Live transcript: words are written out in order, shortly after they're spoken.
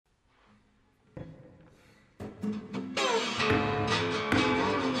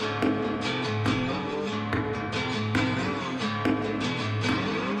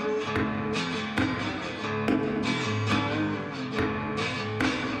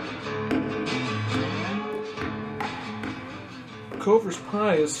Cover's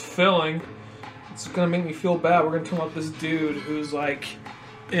pie is filling. It's gonna make me feel bad. We're gonna talk about this dude who's like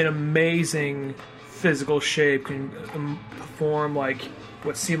in amazing physical shape, can perform like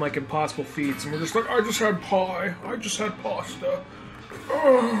what seem like impossible feats, and we're just like, I just had pie. I just had pasta.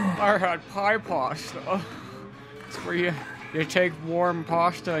 I had pie pasta. It's where you take warm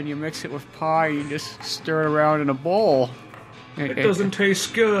pasta and you mix it with pie. You just stir it around in a bowl. It doesn't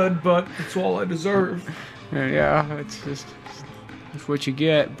taste good, but it's all I deserve. Yeah, it's what you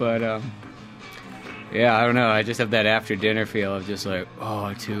get. But yeah, I don't know. I just have that after dinner feel of just like,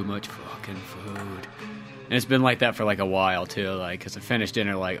 oh, too much fucking food. And it's been like that for like a while too. Like, because I finished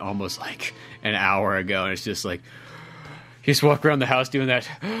dinner like almost like an hour ago, and it's just like you just walk around the house doing that.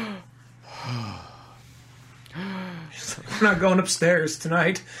 I'm not going upstairs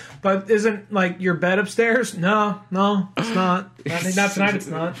tonight. But isn't, like, your bed upstairs? No, it's not. Not tonight, it's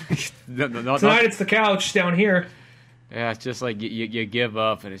not. No, tonight, it's the couch down here. Yeah, it's just like you give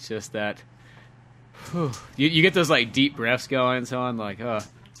up, and it's just that. You get those, like, deep breaths going and so on, like,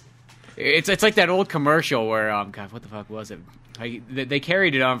 It's like that old commercial where, God, what the fuck was it? Like, they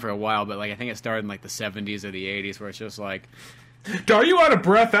carried it on for a while, but, like, I think it started in, like, the 70s or the 80s, where it's just like... Are you out of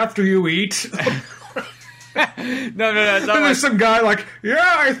breath after you eat? No. It's not and like... there's some guy like,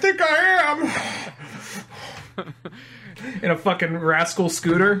 yeah, I think I am. In a fucking rascal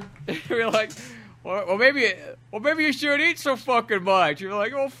scooter. You're like, well, maybe you shouldn't eat so fucking much. You're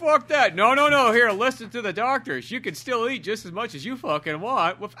like, oh, fuck that. No. Here, listen to the doctors. You can still eat just as much as you fucking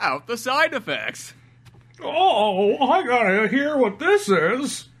want without the side effects. Oh, I gotta hear what this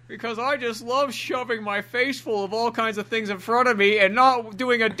is. Because I just love shoving my face full of all kinds of things in front of me and not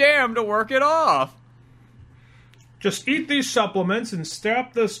doing a damn to work it off. Just eat these supplements and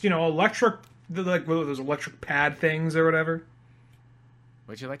strap this, electric, like those electric pad things or whatever.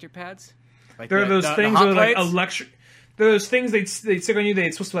 Which electric pads? Like there are those things that are like electric. Those things they stick on you.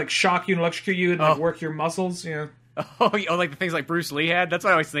 They're supposed to like shock you and electrocute you and like work your muscles. Yeah. Oh, like the things like Bruce Lee had. That's what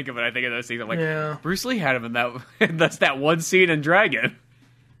I always think of when I think of those things. I'm like, yeah. Bruce Lee had him in that. That's that one scene in Dragon.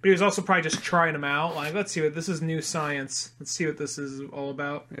 But he was also probably just trying them out. Like, let's see what this is. New science. Let's see what this is all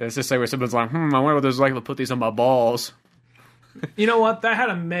about. Yeah, it's just like where someone's like, I wonder what there's like to put these on my balls. You know what? That had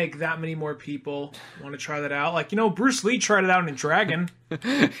to make that many more people want to try that out. Like, Bruce Lee tried it out in Dragon.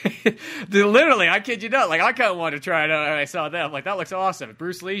 Literally, I kid you not. Like, I kind of wanted to try it out when I saw that. I'm like, that looks awesome. If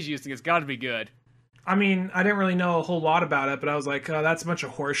Bruce Lee's using it, it's got to be good. I mean, I didn't really know a whole lot about it, but I was like, oh, that's a bunch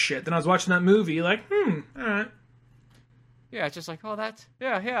of horse shit. Then I was watching that movie, like, all right. Yeah, it's just like, oh, that's,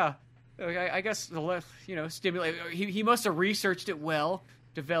 yeah. I guess, stimulate. He must have researched it well,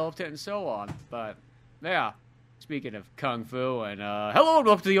 developed it, and so on. But, yeah. Speaking of Kung Fu, and hello and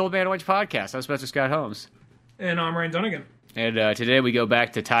welcome to the Old Man Orange Podcast. I'm Spencer Scott Holmes. And I'm Ryan Dunnigan. And today we go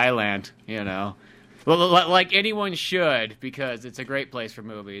back to Thailand, Well, like anyone should, because it's a great place for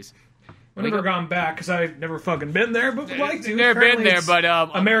movies. I've never gone back, because I've never fucking been there, but would like to. Never been there, but...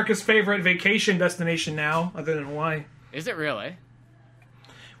 America's favorite vacation destination now, other than Hawaii. Is it really?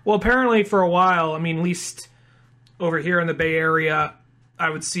 Well, apparently for a while, at least over here in the Bay Area, I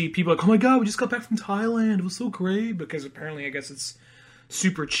would see people like, oh my god, we just got back from Thailand. It was so great. Because apparently, I guess it's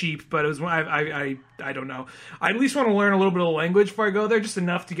super cheap. But it was, I don't know. I at least want to learn a little bit of the language before I go there, just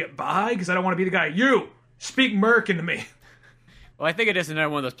enough to get by. Because I don't want to be the guy, you, speak American to me. Well, I think it is another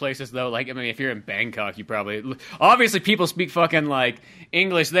one of those places, though. Like, if you're in Bangkok, you probably... Obviously, people speak fucking, like,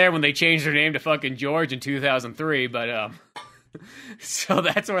 English there when they changed their name to fucking George in 2003, but, so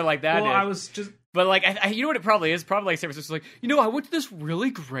that's where, like, that is. Well, I was just... But, like, you know what it probably is? Probably like San Francisco, like, I went to this really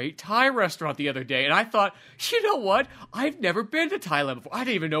great Thai restaurant the other day, and I thought, you know what? I've never been to Thailand before. I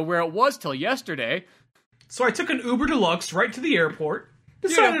didn't even know where it was till yesterday. So I took an Uber Deluxe right to the airport.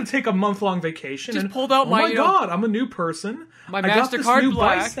 Decided to take a month-long vacation. Just pulled out my... Oh my god, I'm a new person. My MasterCard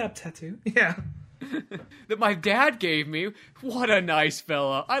Black. I got this new bicep tattoo. Yeah. That my dad gave me. What a nice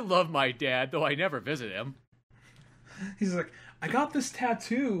fella. I love my dad, though I never visit him. He's like, I got this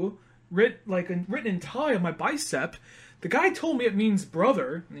tattoo written in Thai on my bicep. The guy told me it means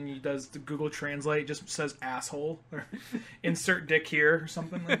brother. And he does the Google Translate, just says asshole. Or insert dick here or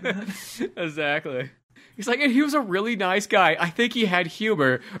something like that. Exactly. He's like, and he was a really nice guy. I think he had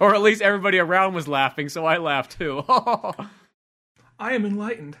humor, or at least everybody around was laughing, so I laughed too. I am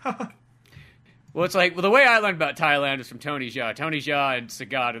enlightened. Well, it's like, the way I learned about Thailand is from Tony Jaa. Tony Jaa and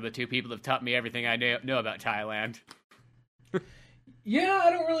Sagat are the two people that have taught me everything I know about Thailand. Yeah, I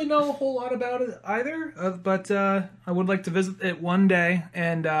don't really know a whole lot about it either, but I would like to visit it one day,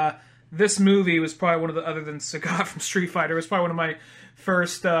 and this movie was probably one of the, other than Sagat from Street Fighter, was probably one of my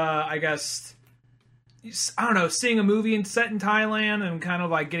first, I guess... I don't know, seeing a movie set in Thailand and kind of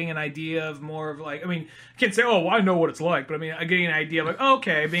like getting an idea of more of like, I mean, I can't say, oh, well, I know what it's like, but I mean, getting an idea of like,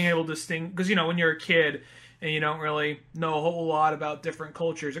 okay, being able to because when you're a kid and you don't really know a whole lot about different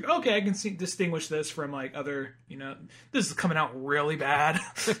cultures, like, okay, I can distinguish this from like other, this is coming out really bad.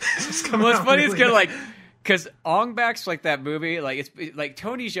 It's funny, really it's kind of like, because Ong Bak's like that movie, like it's like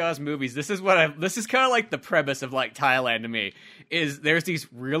Tony Jaa's movies. This is kind of like the premise of like Thailand to me. Is there's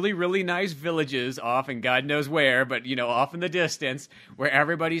these really, really nice villages off in God knows where, but off in the distance, where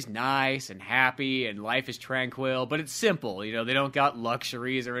everybody's nice and happy and life is tranquil, but it's simple. They don't got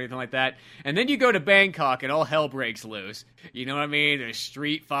luxuries or anything like that. And then you go to Bangkok and all hell breaks loose. You know what I mean? There's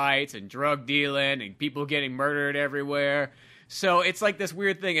street fights and drug dealing and people getting murdered everywhere. So it's like this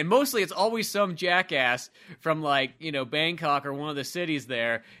weird thing, and mostly it's always some jackass from like, Bangkok or one of the cities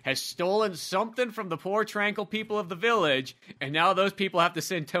there has stolen something from the poor tranquil people of the village, and now those people have to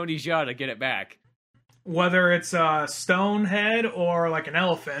send Tony Jaa to get it back. Whether it's a stone head or like an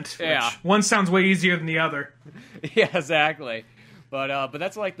elephant, which yeah. One sounds way easier than the other. Yeah, exactly. But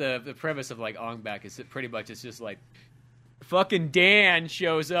that's like the premise of like Ong Bak is pretty much it's just like fucking Dan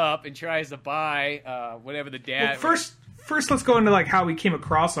shows up and tries to buy whatever the dad. Well, First, let's go into like how we came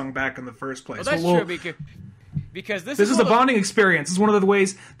across Ong Bak in the first place. Well, that's true because this is a bonding experience. This is one of the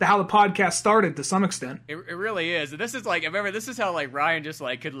ways how the podcast started to some extent. It really is. And this is like, I remember this is how like Ryan just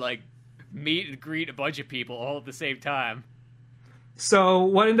like could like meet and greet a bunch of people all at the same time. So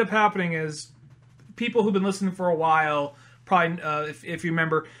what ended up happening is people who've been listening for a while, probably if you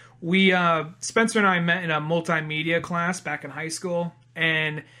remember, we Spencer and I met in a multimedia class back in high school,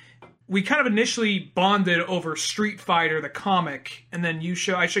 and we kind of initially bonded over Street Fighter, the comic, and then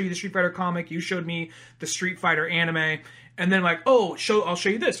I show you the Street Fighter comic, you showed me the Street Fighter anime, and then like, oh, I'll show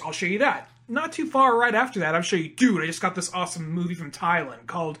you this, I'll show you that. Not too far right after that, I'll show you, dude, I just got this awesome movie from Thailand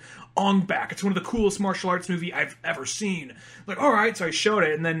called Ong Bak. It's one of the coolest martial arts movie I've ever seen. Like, all right, so I showed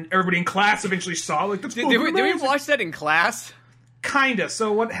it, and then everybody in class eventually saw, like, that's did we watch that in class? Kinda.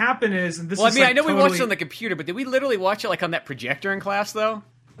 So what happened is, and this well, is I mean, like I know totally... we watched it on the computer, but did we literally watch it like on that projector in class though?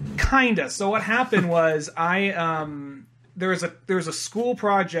 Kinda. So what happened was there was a school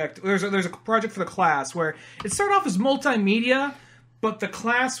project. There's a project for the class where it started off as multimedia, but the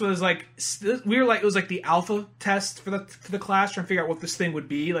class was like it was like the alpha test for the class, trying to figure out what this thing would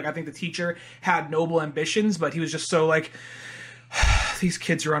be. Like I think the teacher had noble ambitions, but he was just so like, these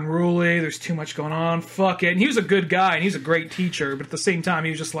kids are unruly. There's too much going on. Fuck it. And he was a good guy and he's a great teacher, but at the same time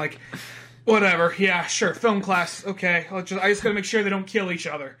he was just like, whatever, yeah, sure, film class, okay. I just gotta make sure they don't kill each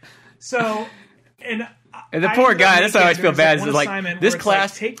other. So, and the poor guy, that's how I feel bad. Is like this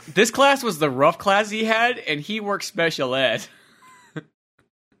class, this class was the rough class he had, and he worked special ed.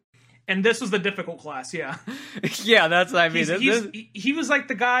 And this was the difficult class, yeah. Yeah, that's what I mean. He was like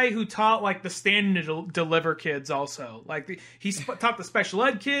the guy who taught like the stand and deliver kids also. Like he taught the special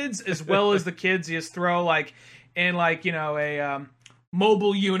ed kids as well as the kids you just throw like in like, a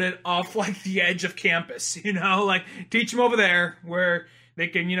mobile unit off like the edge of campus, like teach them over there where they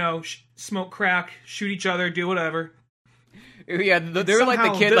can, smoke crack, shoot each other, do whatever. Yeah, they're like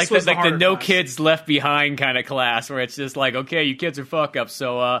the kid, like the no class. Kids left behind kind of class where it's just like, okay, you kids are fuck ups,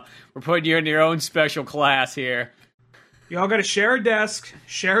 so we're putting you in your own special class here. You all got to share a desk,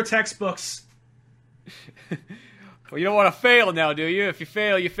 share textbooks. Well, you don't want to fail now, do you? If you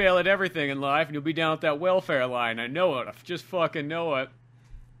fail at everything in life, and you'll be down at that welfare line. I know it. I just fucking know it.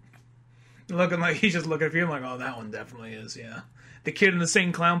 Looking like he's just looking at you like, oh, that one definitely is, yeah. The kid in the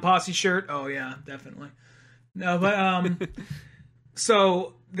same clown posse shirt, oh yeah, definitely. No, but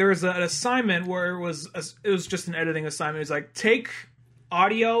so there was an assignment where it was just an editing assignment. It was like take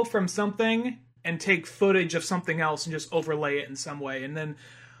audio from something and take footage of something else and just overlay it in some way, and then.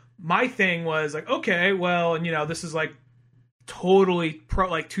 My thing was like, okay, well, and this is like totally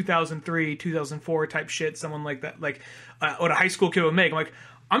like 2003, 2004 type shit. Someone like that, like what a high school kid would make. I'm like,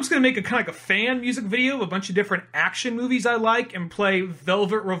 I'm just gonna make a kind of like a fan music video of a bunch of different action movies I like and play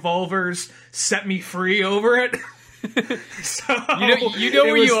Velvet Revolver's "Set Me Free" over it. So you know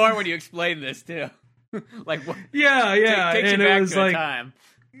where you are when you explain this too. Like what? Yeah, takes and you back it was to like. time.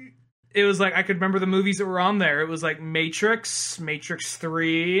 It was like I could remember the movies that were on there. It was like Matrix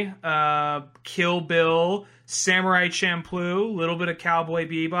 3, Kill Bill, Samurai Champloo, a little bit of Cowboy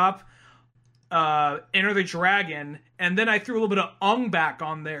Bebop, Enter the Dragon, and then I threw a little bit of Ong Bak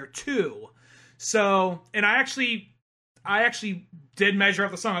on there too. So, and I actually did measure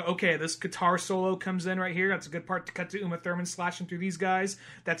out the song. Like, okay, this guitar solo comes in right here. That's a good part to cut to Uma Thurman slashing through these guys.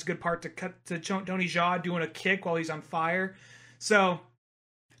 That's a good part to cut to Tony Jaa doing a kick while he's on fire. So.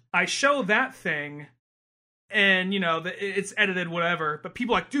 I show that thing, and it's edited, whatever. But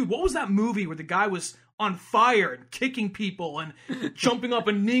people are like, dude, what was that movie where the guy was on fire and kicking people and jumping up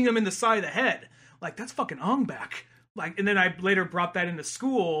and kneeing them in the side of the head? Like, that's fucking Ong Bak. Like, and then I later brought that into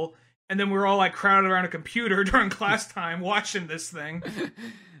school, and then we were all like crowded around a computer during class time watching this thing.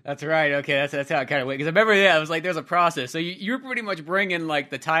 That's right. Okay, that's how it kind of went. Because I remember, it was like there's a process. So you were pretty much bringing like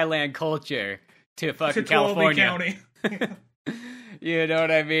the Thailand culture to fucking California. County. You know what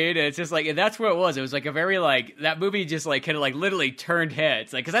I mean? It's just like, and that's where it was. It was like a very like, that movie just like kind of like literally turned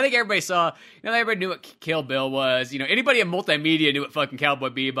heads. Like, because I think everybody saw, everybody knew what Kill Bill was. Anybody in multimedia knew what fucking Cowboy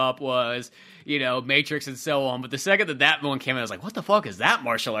Bebop was. Matrix and so on. But the second that one came out, I was like, what the fuck is that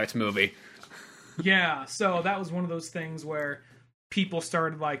martial arts movie? Yeah, so that was one of those things where people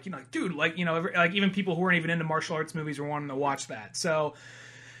started like, dude, like, like even people who weren't even into martial arts movies were wanting to watch that. So,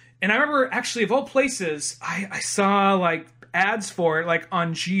 and I remember actually, of all places, I saw like ads for it like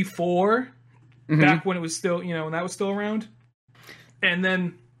on G4 back when it was still, when that was still around. And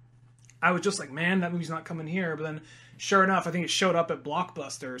then I was just like, man, that movie's not coming here. But then sure enough, I think it showed up at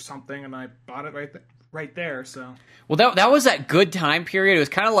Blockbuster or something, and I bought it right there. So, well, that was that good time period. It was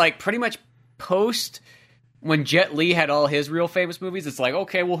kind of like pretty much post when Jet Li had all his real famous movies. It's like,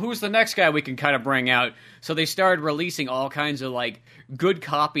 okay, well, who's the next guy we can kind of bring out? So they started releasing all kinds of like good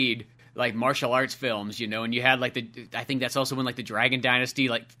copied like martial arts films, and you had like I think that's also when like the Dragon Dynasty,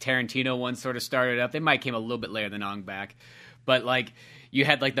 like Tarantino one sort of started up. They might came a little bit later than Ong Bak, but like you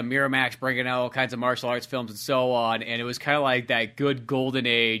had like the Miramax bringing out all kinds of martial arts films and so on, and it was kind of like that good golden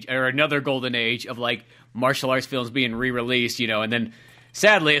age or another golden age of like martial arts films being re-released, and then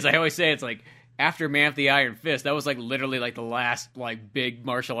sadly, as I always say, it's like after Man of the Iron Fist, that was like literally like the last like big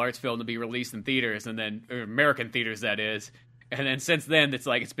martial arts film to be released in theaters, and then or American theaters, that is. And then since then, it's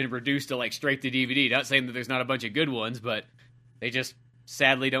like it's been reduced to like straight to DVD. Not saying that there's not a bunch of good ones, but they just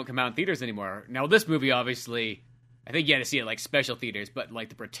sadly don't come out in theaters anymore. Now this movie, obviously, I think you had to see it like special theaters, but like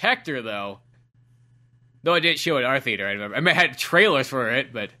The Protector, though I didn't show it at our theater. I remember I had trailers for it,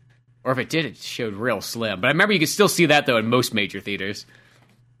 or if it did, it showed real slim. But I remember you could still see that though in most major theaters.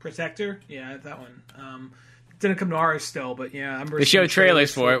 Protector, yeah, that one didn't come to ours still, but yeah, I remember they showed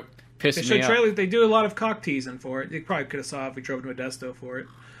trailers for it. They showed trailers. They do a lot of cock teasing for it. They probably could have saw if we drove to Modesto for it.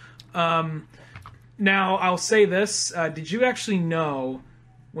 Now I'll say this: did you actually know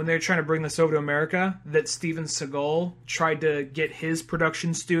when they were trying to bring this over to America that Steven Seagal tried to get his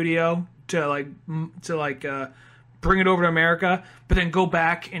production studio to bring it over to America, but then go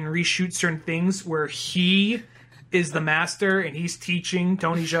back and reshoot certain things where he is the master and he's teaching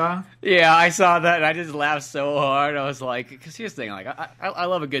Tony Jaa? Yeah, I saw that and I just laughed so hard. I was like, because here's the thing, like I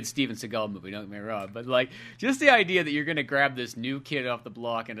love a good Steven Seagal movie, don't get me wrong, but like just the idea that you're going to grab this new kid off the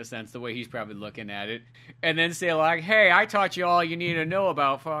block, in a sense, the way he's probably looking at it, and then say like, hey, I taught you all you need to know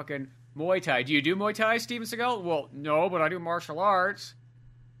about fucking Muay Thai. Do you do Muay Thai, Steven Seagal? Well, no, but I do martial arts.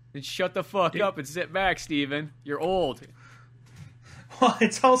 Then shut the fuck up and sit back, Steven. You're old. Well,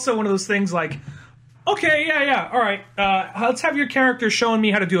 it's also one of those things like, okay, yeah, all right. Let's have your character showing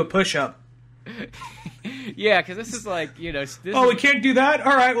me how to do a push-up. Yeah, because this is like, we can't do that?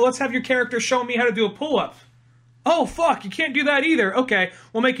 All right, well, let's have your character showing me how to do a pull-up. Oh, fuck, you can't do that either. Okay,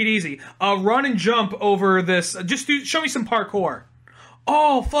 we'll make it easy. Run and jump over this. Show me some parkour.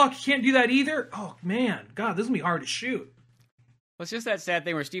 Oh, fuck, you can't do that either? Oh, man, God, this is going to be hard to shoot. Well, it's just that sad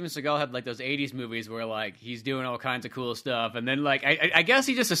thing where Steven Seagal had like those 80s movies where like he's doing all kinds of cool stuff, and then like I guess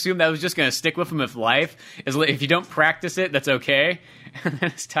he just assumed that was just going to stick with him if life is if you don't practice it, that's okay. And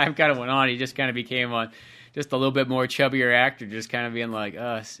then as time kind of went on, he just kind of became just a little bit more chubbier actor, just kind of being like,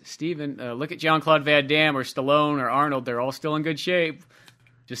 Steven, look at Jean-Claude Van Damme or Stallone or Arnold, they're all still in good shape.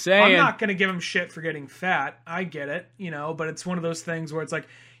 Just saying. I'm not going to give him shit for getting fat. I get it, but it's one of those things where it's like,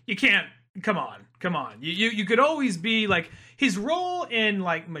 you can't. Come on. You could always be like, his role in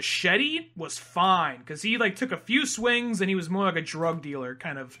like Machete was fine because he like took a few swings and he was more like a drug dealer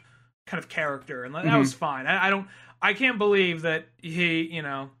kind of character, and that was fine. I can't believe that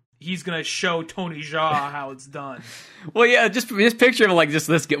he's gonna show Tony Jaa how it's done. Well, yeah, just picture him like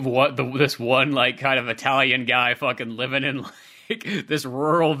this one like kind of Italian guy fucking living in like this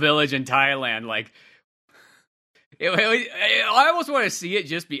rural village in Thailand, like. I almost want to see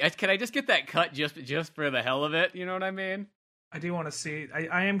it. Can I just get that cut just for the hell of it? You know what I mean? I do want to see.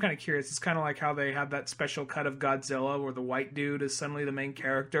 I am kind of curious. It's kind of like how they have that special cut of Godzilla where the white dude is suddenly the main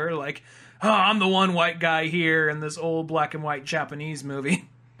character. Like, I'm the one white guy here in this old black and white Japanese movie.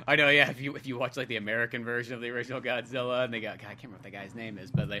 I know, yeah. If you watch like the American version of the original Godzilla, and I can't remember what the guy's name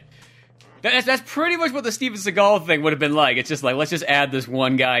is, but that's pretty much what the Steven Seagal thing would have been like. It's just like, let's just add this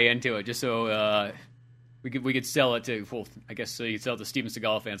one guy into it, just so. We could sell it to, well, I guess so you could sell it to Steven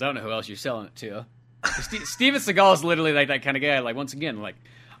Seagal fans. I don't know who else you're selling it to. Steven Seagal is literally like that kind of guy. Like, once again, like,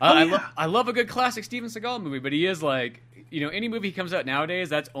 I love a good classic Steven Seagal movie, but he is like, any movie he comes out nowadays,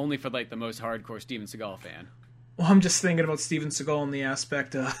 that's only for like the most hardcore Steven Seagal fan. Well, I'm just thinking about Steven Seagal in the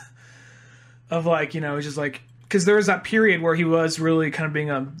aspect of like, he's just like, because there was that period where he was really kind of being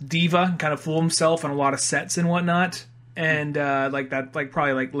a diva and kind of fool himself on a lot of sets and whatnot, and like that, like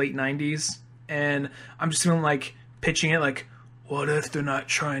probably like late 90s, and I'm just feeling like pitching it like, what if they're not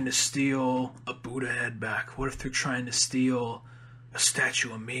trying to steal a Buddha head back? What if they're trying to steal a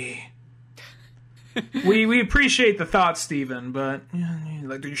statue of me? we appreciate the thought, Steven, but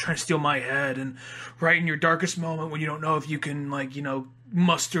like they're trying to steal my head, and right in your darkest moment when you don't know if you can, like,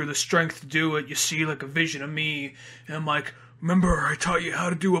 muster the strength to do it, you see like a vision of me, and I'm like, remember I taught you how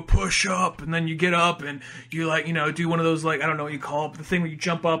to do a push-up, and then you get up and you like, do one of those, like, I don't know what you call it, but the thing where you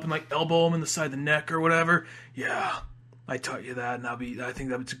jump up and like elbow them in the side of the neck or whatever. Yeah, I taught you that, and I think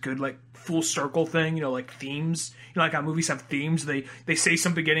that it's a good, like, full circle thing, like themes. Like how movies have themes. They say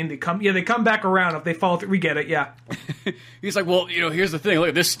some beginning, they come back around. If they follow through, we get it, yeah. He's like, well, here's the thing.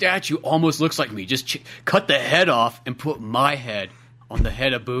 Look, this statue almost looks like me. Just cut the head off and put my head on the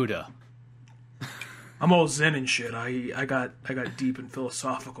head of Buddha. I'm all zen and shit. I got deep and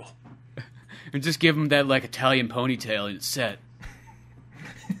philosophical. And just give him that, like, Italian ponytail and it's set.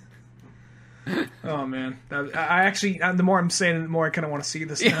 Oh man, I actually, the more I'm saying it, the more I kind of want to see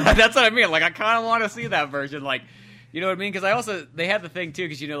this. Yeah, that's what I mean. Like, I kind of want to see that version. Like, you know what I mean? Because they had the thing too.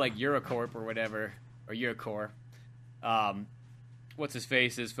 Because like Eurocorp or whatever, or Eurocore. What's his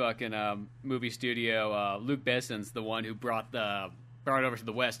face? His fucking movie studio. Luc Besson's the one who brought it over to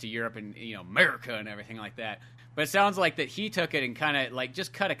the West, to Europe and America and everything like that. But it sounds like that he took it and kind of like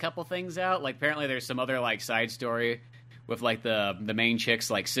just cut a couple things out. Like, apparently there's some other like side story with like the main chick's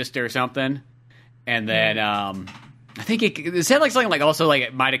like sister or something. And then I think it said like something like also like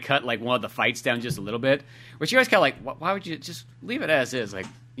it might have cut like one of the fights down just a little bit, which you guys kind of like, why would you just leave it as is? Like,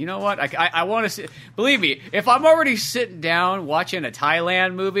 you know what? I want to see. Believe me, if I'm already sitting down watching a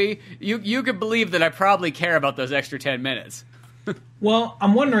Thailand movie, you could believe that I probably care about those extra 10 minutes. Well,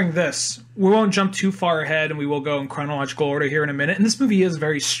 I'm wondering this. We won't jump too far ahead, and we will go in chronological order here in a minute. And this movie is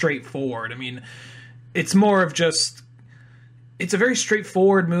very straightforward. I mean, it's more of just... It's a very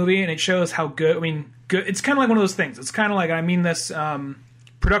straightforward movie, and it shows how good... I mean, good. It's kind of like one of those things. It's kind of like... I mean this...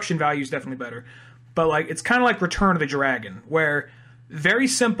 production value is definitely better. But, like, it's kind of like Return of the Dragon, where very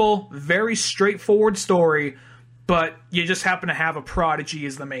simple, very straightforward story, but you just happen to have a prodigy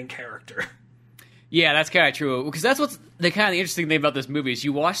as the main character. Yeah, that's kind of true. Because that's what's the kind of interesting thing about this movie is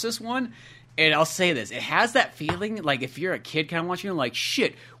you watch this one, and I'll say this, it has that feeling like if you're a kid kind of watching it, like,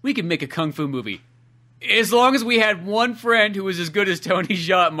 shit, we could make a kung fu movie. As long as we had one friend who was as good as Tony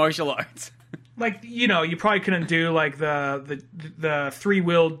Jaa at martial arts. Like, you probably couldn't do, like, the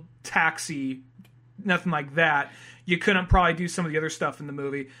three-wheeled taxi, nothing like that. You couldn't probably do some of the other stuff in the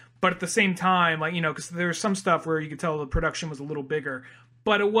movie. But at the same time, like, because there's some stuff where you could tell the production was a little bigger.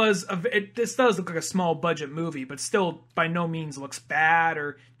 But this does look like a small budget movie, but still by no means looks bad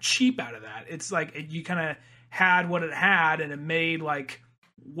or cheap out of that. It's like you kind of had what it had, and it made like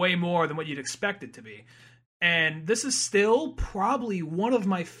way more than what you'd expect it to be. And this is still probably one of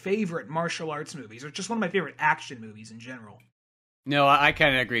my favorite martial arts movies, or just one of my favorite action movies in general. No, I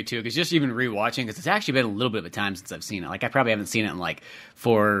kind of agree too, because just even rewatching, because it's actually been a little bit of a time since I've seen it. Like, I probably haven't seen it in like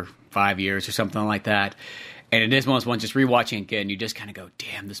 4 or 5 years or something like that. And it is one of those ones, just rewatching it again, you just kind of go,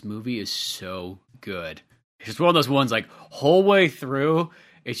 damn, this movie is so good. It's one of those ones, like, whole way through,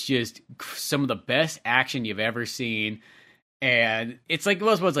 it's just some of the best action you've ever seen. And it's like one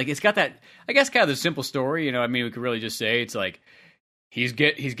of those ones, like, it's got that, I guess, kind of the simple story, I mean, we could really just say, it's like, he's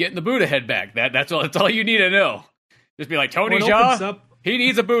getting the Buddha head back. That's all you need to know. Just be like, Tony Jaa, he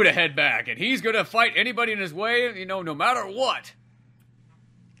needs a Buddha head back, and he's going to fight anybody in his way, no matter what.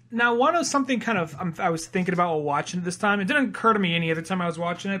 Now, one of something kind of I was thinking about while watching it this time. It didn't occur to me any other time I was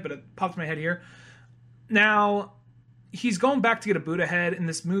watching it, but it popped in my head here. Now, he's going back to get a Buddha head in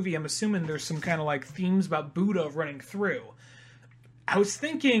this movie. I'm assuming there's some kind of like themes about Buddha running through. I was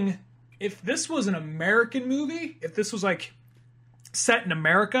thinking, if this was an American movie, if this was like set in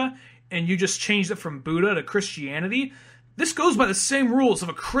America, and you just changed it from Buddha to Christianity, this goes by the same rules of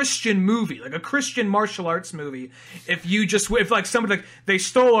a Christian movie, like a Christian martial arts movie. If like somebody, like, they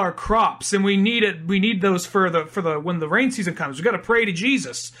stole our crops and we need those for the when the rain season comes, we got to pray to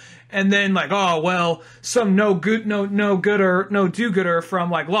Jesus. And then, like, oh well, some no do-gooder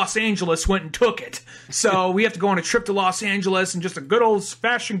from like Los Angeles went and took it, so we have to go on a trip to Los Angeles, and just a good old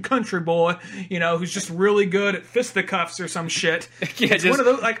fashioned country boy, who's just really good at fisticuffs or some shit. Yeah, it's just one of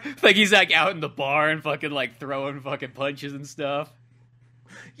those, like he's like out in the bar and fucking like throwing fucking punches and stuff.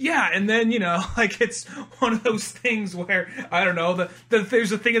 Yeah, and then, like, it's one of those things where, I don't know,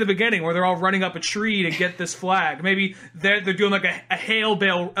 there's a thing in the beginning where they're all running up a tree to get this flag. Maybe they're doing, like, a hay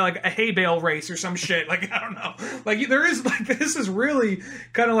bale race or some shit. Like, I don't know. Like, there is, like, this is really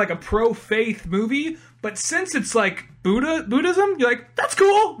kind of like a pro-faith movie, but since it's, like, Buddhism, you're like, that's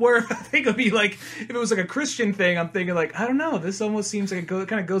cool. Where I think it'd be like, if it was like a Christian thing, I'm thinking like, I don't know, this almost seems like it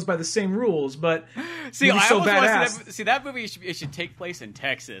kind of goes by the same rules, but see, I so almost badass. See that movie, it should take place in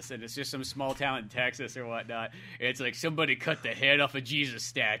Texas, and it's just some small town in Texas or whatnot. It's like somebody cut the head off a Jesus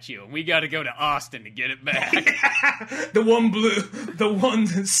statue, and we got to go to Austin to get it back. the one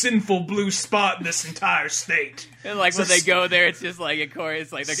sinful blue spot in this entire state. And like when they go there, it's just like, of course,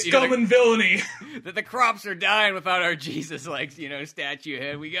 it's like scum and villainy. The crops are dying without our Jesus, like, statue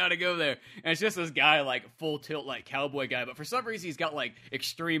head. We gotta go there. And it's just this guy, like, full tilt, like, cowboy guy. But for some reason, he's got, like,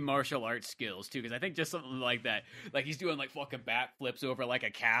 extreme martial arts skills, too. Because I think just something like that. Like, he's doing, like, fucking backflips over, like, a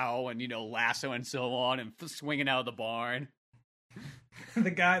cow and, lasso and so on and swinging out of the barn.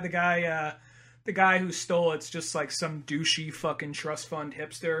 The guy who stole it's just, like, some douchey fucking trust fund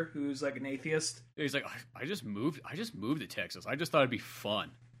hipster who's, like, an atheist. He's like, I just moved to Texas. I just thought it'd be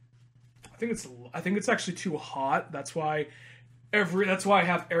fun. I think it's actually too hot. That's why I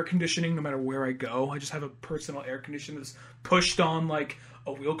have air conditioning no matter where I go. I just have a personal air conditioner that's pushed on like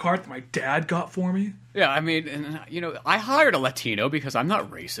a wheel cart that my dad got for me. Yeah, I mean, and, I hired a Latino because I'm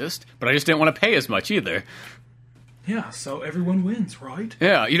not racist, but I just didn't want to pay as much either. Yeah, so everyone wins, right?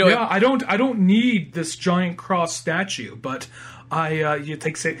 Yeah, I don't need this giant cross statue, but it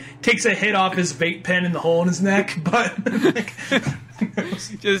takes a hit off his vape pen in the hole in his neck, but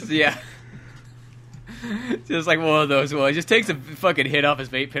just like one of those. Well, he just takes a fucking hit off his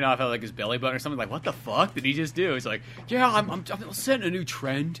vape pen off of like his belly button or something. Like, what the fuck did he just do? He's like, yeah, I'm setting a new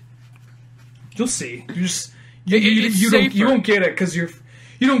trend. You'll see. You won't get it because you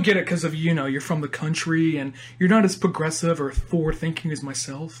don't get it because of you're from the country and you're not as progressive or forward thinking as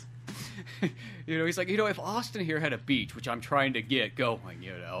myself. He's like, if Austin here had a beach, which I'm trying to get going,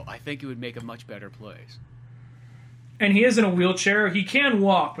 I think it would make a much better place. And he is in a wheelchair. He can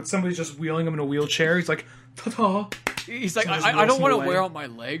walk, but somebody's just wheeling him in a wheelchair. He's like, ta-ta. He's like, I don't want to wear out my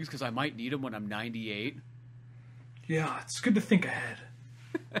legs because I might need them when I'm 98. Yeah, it's good to think ahead.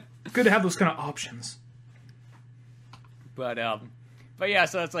 It's good to have those kind of options. But yeah,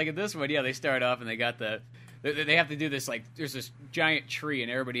 so it's like in this one, yeah, they start off and they got they have to do this, like, there's this giant tree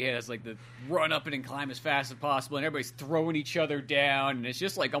and everybody has, like, the run up it and climb as fast as possible and everybody's throwing each other down and it's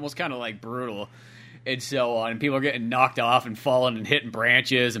just, like, almost kind of, like, brutal and so on. And people are getting knocked off and falling and hitting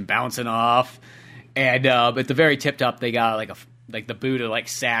branches and bouncing off. And at the very tip top, they got, like the Buddha, like,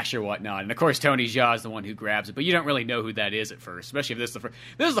 sash or whatnot. And, of course, Tony Jaa is the one who grabs it, but you don't really know who that is at first, especially if this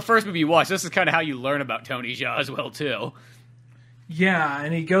is the first movie you watch. This is kind of how you learn about Tony Jaa as well, too. Yeah,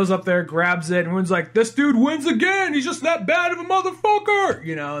 and he goes up there, grabs it, and everyone's like, this dude wins again! He's just that bad of a motherfucker!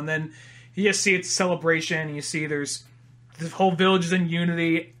 And then you just see it's a celebration, and you see there's the whole village is in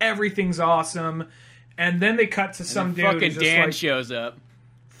unity, everything's awesome, and then they cut to some dude fucking just Dan like, shows up.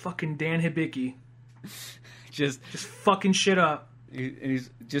 Fucking Dan Hibicki. just fucking shit up. He's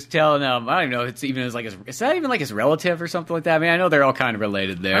just telling them, I don't even know if it's that even like his relative or something like that? I mean, I know they're all kind of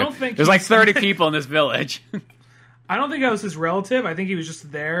related there. I don't think there's like 30 people in this village. I don't think that was his relative. I think he was just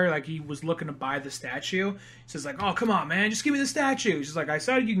there, like he was looking to buy the statue. He says like, "Oh, come on, man, just give me the statue." He's like, "I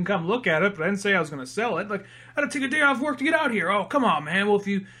said you can come look at it, but I didn't say I was going to sell it. Like, I had to take a day off work to get out here. Oh, come on, man. Well, if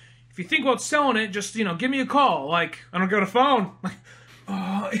you think about selling it, just give me a call. Like, I don't got a phone." Like,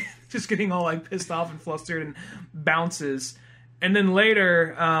 oh, just getting all like pissed off and flustered and bounces. And then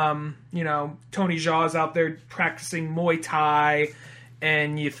later, Tony Jaa is out there practicing Muay Thai.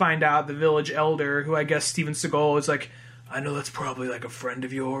 And you find out the village elder, who I guess Steven Seagal is like, I know that's probably like a friend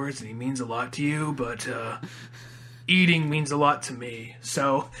of yours, and he means a lot to you, but eating means a lot to me.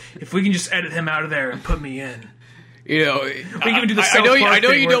 So if we can just edit him out of there and put me in. We can even do the I know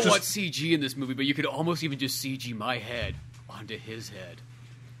you don't want CG in this movie, but you could almost even just CG my head onto his head.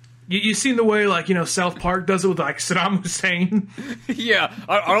 You seen the way, like, South Park does it with, like, Saddam Hussein? Yeah,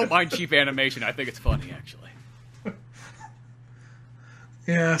 I don't mind cheap animation. I think it's funny, actually.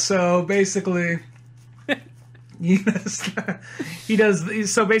 Yeah, so basically,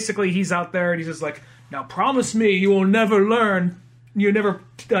 so basically he's out there and he's just like, now promise me you will never learn, you never,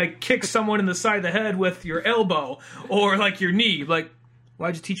 like, kick someone in the side of the head with your elbow or, like, your knee. Like,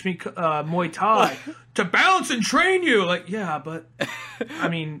 why'd you teach me Muay Thai? To balance and train you! Like, yeah, but, I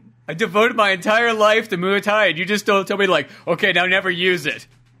mean... I devoted my entire life to Muay Thai and you just don't tell me, like, okay, now never use it.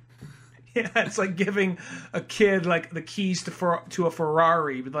 Yeah, it's like giving a kid, like, the keys to a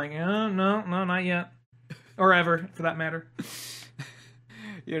Ferrari. But like, no, not yet. Or ever, for that matter.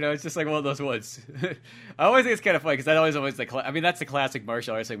 It's just like one of those ones. I always think it's kind of funny because that always that's the classic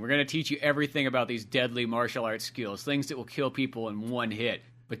martial arts thing. We're going to teach you everything about these deadly martial arts skills, things that will kill people in one hit,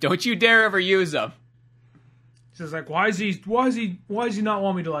 but don't you dare ever use them. It's like, why does he not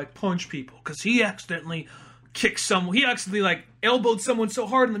want me to like punch people? Because he accidentally like elbowed someone so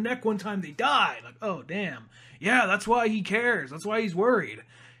hard in the neck one time they died. Like, oh damn, yeah, that's why he cares. That's why he's worried.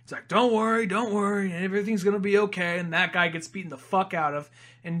 It's like, don't worry, everything's gonna be okay. And that guy gets beaten the fuck out of,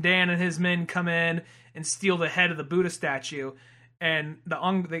 and Dan and his men come in and steal the head of the Buddha statue, and the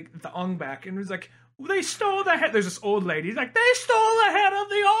Ong back, and he's like, they stole the head. There's this old lady. He's like, they stole the head of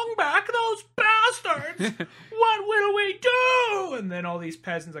the Ong back, those bastards. What will we do? And then all these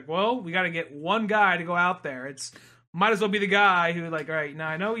peasants like, well, we got to get one guy to go out there. Might as well be the guy who like, all right, now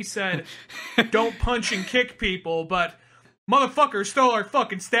I know he said don't punch and kick people, but motherfucker stole our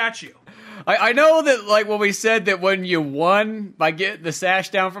fucking statue. I know that, like, when we said that when you won by getting the sash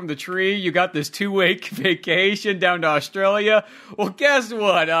down from the tree, you got this 2-week vacation down to Australia. Well, guess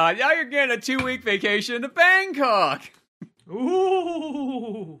what? Now you're getting a 2-week vacation to Bangkok.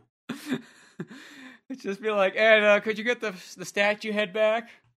 Ooh. It's just be like, and could you get the statue head back?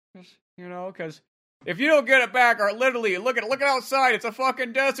 Because if you don't get it back, or literally, look at outside, it's a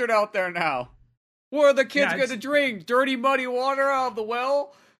fucking desert out there now. Where are the kids going to drink? Dirty, muddy water out of the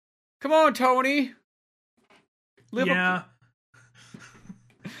well? Come on, Tony.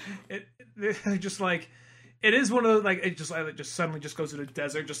 It just like, it is one of those, like, it just suddenly just goes to the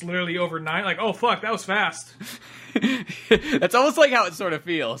desert, just literally overnight. Like, oh fuck, that was fast. That's almost like how it sort of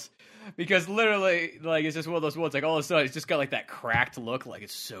feels, because literally, like, it's just one of those ones. Like, all of a sudden, it's just got like that cracked look, like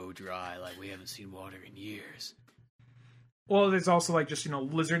it's so dry, like we haven't seen water in years. Well, there's also like just,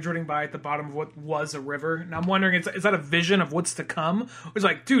 lizards running by at the bottom of what was a river. And I'm wondering, is that a vision of what's to come? Or it's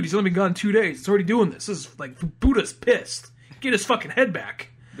like, dude, he's only been gone 2 days. It's already doing this. This is like, Buddha's pissed. Get his fucking head back.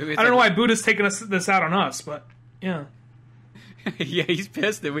 I don't know why Buddha's taking this out on us, but yeah. Yeah, he's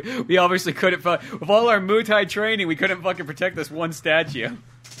pissed that we obviously couldn't, with all our Muay Thai training, we couldn't fucking protect this one statue.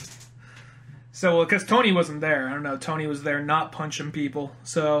 So, because Tony wasn't there. I don't know. Tony was there not punching people.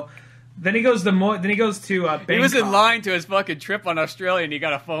 So... Then he goes to Bangkok. He was in line to his fucking trip on Australia, and he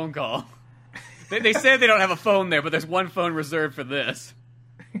got a phone call. They say they don't have a phone there, but there's one phone reserved for this.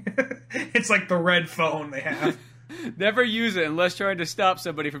 It's like the red phone they have. Never use it unless trying to stop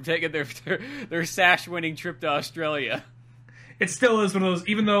somebody from taking their sash-winning trip to Australia. It still is one of those,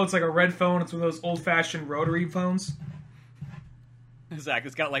 even though it's like a red phone, it's one of those old-fashioned rotary phones. Exactly.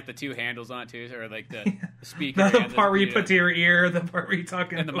 It's got like the 2 handles on it too, or like the speaker. The part where you put to your ear, the part where you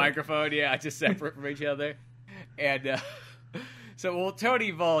talk and the microphone, yeah, just separate from each other. And so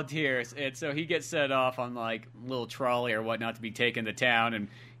Tony volunteers, and so he gets set off on like a little trolley or whatnot to be taken to town, and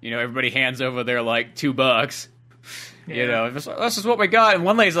everybody hands over their like $2. Yeah. This is what we got. And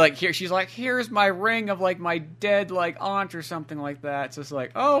one lady's like, here, she's like, here's my ring of like my dead like aunt or something like that. It's just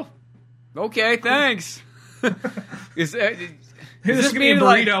like, oh, okay, thanks. This is going to be a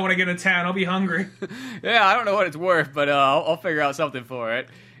burrito when I get to town. I'll be hungry. Yeah, I don't know what it's worth, but I'll figure out something for it.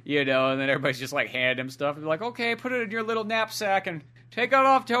 And then everybody's just like handing him stuff. And be like, okay, put it in your little knapsack and take it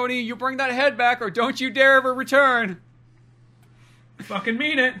off, Tony. You bring that head back or don't you dare ever return. Fucking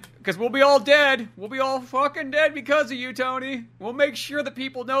mean it. Because we'll be all dead. We'll be all fucking dead because of you, Tony. We'll make sure that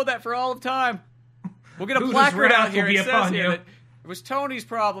people know that for all of time. We'll get a placard out here that says here that it was Tony's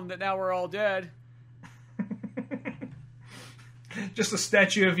problem that now we're all dead. Just a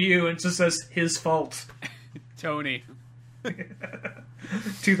statue of you, and it just says, his fault. Tony.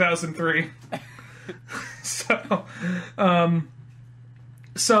 2003.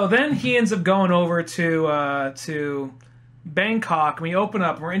 So then he ends up going over to Bangkok, and we open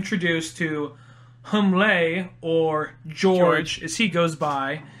up, and we're introduced to Hum Lei, or George, as he goes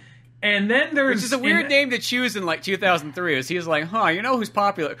by. And then there's... Which is a weird name to choose in, like, 2003. He was like, who's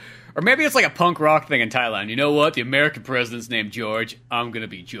popular? Or maybe it's like a punk rock thing in Thailand. You know what? The American president's named George. I'm gonna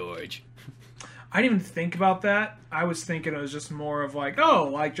be George. I didn't even think about that. I was thinking it was just more of like,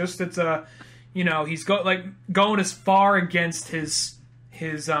 it's a... he's going as far against his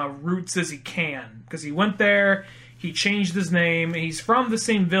roots as he can. Because he went there, he changed his name, and he's from the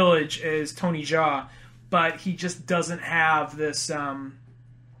same village as Tony Jaa, but he just doesn't have this...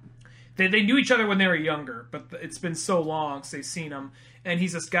 They knew each other when they were younger, but it's been so long since they've seen him. And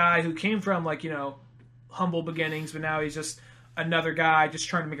he's this guy who came from, humble beginnings, but now he's just another guy just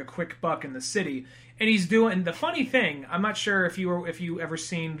trying to make a quick buck in the city. And he's doing... The funny thing, I'm not sure if you ever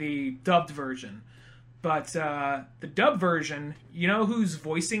seen the dubbed version, but the dubbed version, you know who's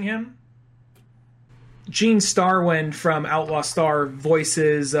voicing him? Gene Starwind from Outlaw Star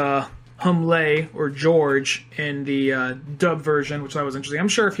voices Humley or George in the dub version, which I was interesting. I'm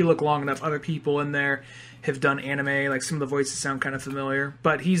sure if you look long enough, other people in there have done anime. Like some of the voices sound kind of familiar,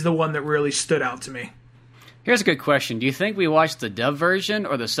 but he's the one that really stood out to me. Here's a good question. Do you think we watched the dub version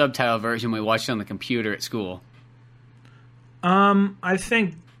or the subtitle version we watched on the computer at school? I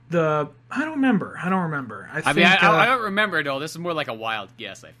think I don't remember. I don't remember it all. This is more like a wild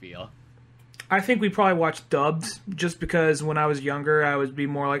guess, I feel. I think we probably watched dubbed just because when I was younger, I would be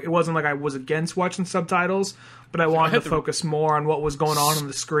more like, it wasn't like I was against watching subtitles, but I wanted to focus more on what was going on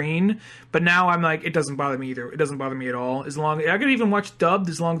the screen. But now I'm like, it doesn't bother me either. It doesn't bother me at all. I could even watch dubbed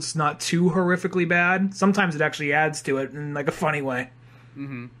as long as it's not too horrifically bad. Sometimes it actually adds to it in like a funny way.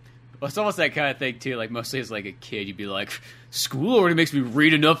 Mm-hmm. Well, it's almost that kind of thing too. Like mostly as like a kid, you'd be like, school already makes me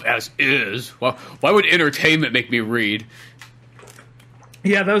read enough as is. Why would entertainment make me read?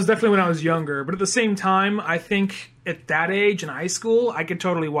 Yeah, that was definitely when I was younger. But at the same time, I think at that age in high school, I could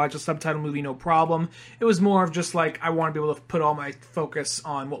totally watch a subtitle movie, no problem. It was more of just like, I want to be able to put all my focus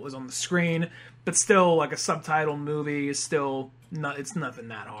on what was on the screen. But still, like a subtitle movie is still it's nothing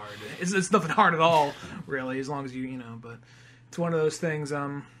that hard. It's nothing hard at all, really, as long as you know. But it's one of those things,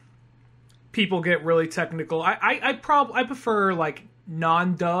 people get really technical. I prefer like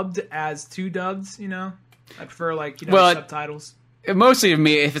non-dubbed as two dubs, you know? I prefer like, subtitles. Mostly of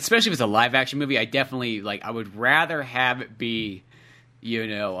me, especially if it's a live action movie, I definitely I would rather have it be,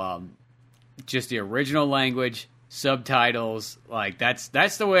 just the original language, subtitles. Like that's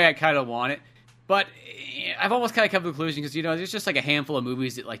the way I kind of want it. But I've almost kind of come to the conclusion because there's just like a handful of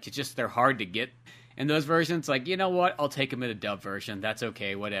movies that they're hard to get in those versions. Like, you know what? I'll take them in a dub version. That's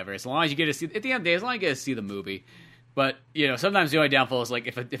okay. Whatever. As long as you get to see at the end of the day, as long as you get to see the movie. But, sometimes the only downfall is, like,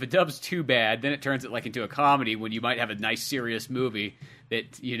 if a dub's too bad, then it turns it, like, into a comedy when you might have a nice, serious movie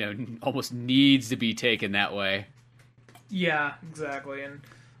that, almost needs to be taken that way. Yeah, exactly. And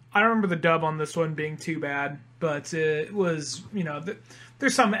I don't remember the dub on this one being too bad, but it was,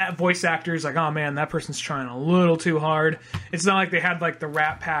 there's some voice actors like, oh, man, that person's trying a little too hard. It's not like they had, like, the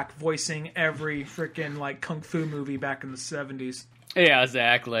Rat Pack voicing every freaking, like, kung fu movie back in the 70s. Yeah,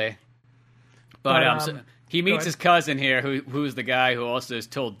 exactly. But he meets his cousin here, who's the guy who also has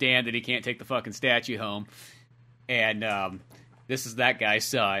told Dan that he can't take the fucking statue home. And this is that guy's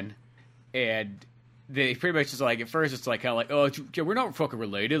son. And they pretty much just like, at first it's like, kind of like, oh, we're not fucking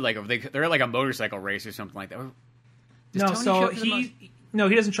related. Like, they're at like a motorcycle race or something like that. He doesn't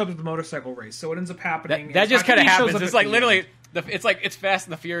show up at the motorcycle race. So what ends up happening that just kind of happens. It's like literally, it's Fast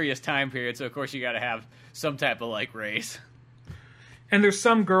and the Furious time period. So of course you got to have some type of like race. And there's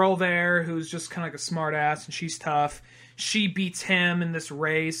some girl there who's just kind of like a smart ass, and she's tough. She beats him in this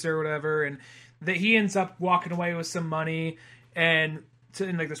race or whatever, and he ends up walking away with some money. And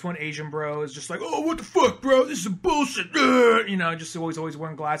like this one Asian bro is just like, "Oh, what the fuck, bro? This is bullshit." Just always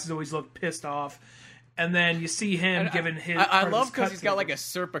wearing glasses, always look pissed off. And then you see him giving his. I love because he's got like a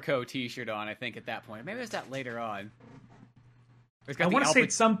Serpico T-shirt on. I think at that point, maybe it's that later on. I want to say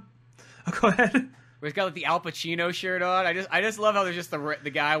it's some. Oh, go ahead. Where he's got like the Al Pacino shirt on. I just love how there's just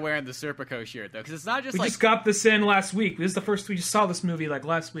the guy wearing the Serpico shirt though, because it's not just we just got this in last week. This is the first we just saw this movie like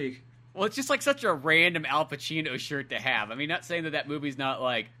last week. Well, it's just like such a random Al Pacino shirt to have. I mean, not saying that movie's not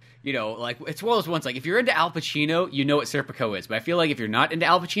like like it's one of those ones like if you're into Al Pacino, you know what Serpico is. But I feel like if you're not into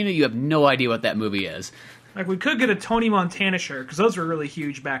Al Pacino, you have no idea what that movie is. Like we could get a Tony Montana shirt because those were really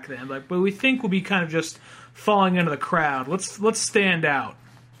huge back then. Like, but we think we'll be kind of just falling into the crowd. Let's stand out.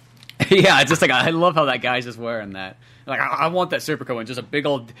 Yeah, it's just like I love how that guy's just wearing that. Like I want that Serpico one, just a big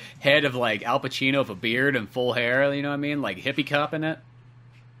old head of like Al Pacino with a beard and full hair. You know what I mean? Like hippie cop in it.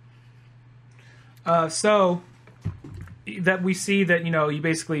 So that we see that he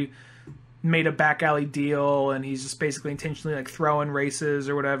basically made a back alley deal, and he's just basically intentionally like throwing races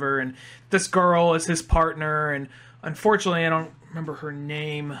or whatever. And this girl is his partner, and unfortunately, I don't remember her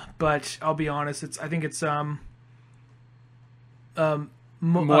name, but I'll be honest, I think it's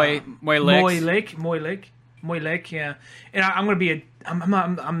Moy Lake, yeah. And I'm gonna be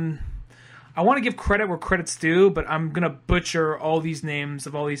I want to give credit where credit's due, but I'm gonna butcher all these names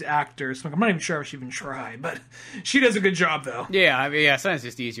of all these actors. I'm not even sure if she even tried, but she does a good job though. Yeah, I mean, sometimes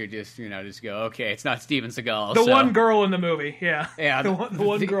it's just easier to just go, okay, it's not Steven Seagal. The one girl in the movie, yeah, the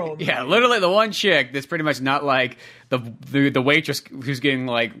one girl. In the movie. Literally the one chick that's pretty much not like the waitress who's getting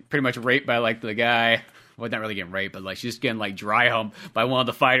like pretty much raped by like the guy. Well, not really getting raped, but like she's getting like dry humped by one of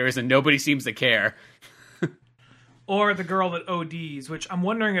the fighters, and nobody seems to care. Or the girl that ODs, which I'm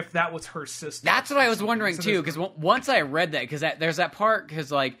wondering if that was her sister. That's what I was wondering too, because once I read that, because there's that part,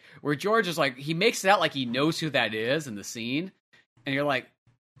 because like where George is like he makes it out like he knows who that is in the scene, and you're like,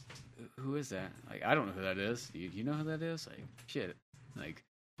 who is that? Like I don't know who that is. You know who that is? Like shit. Like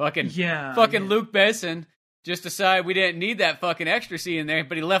Fucking Yeah. Luke Besson just decided we didn't need that fucking extra scene in there,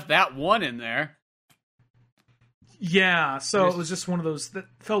 but he left that one in there. Yeah, so it was just one of those that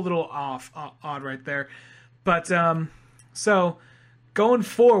felt a little odd right there. But so going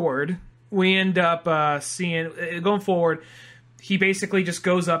forward, we end up seeing going forward. He basically just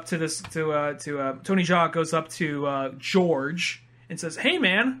goes up to Tony Jaa goes up to George and says, "Hey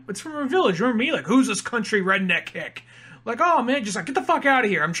man, it's from our village. Remember me? Like, who's this country redneck hick? Like, oh man, just like get the fuck out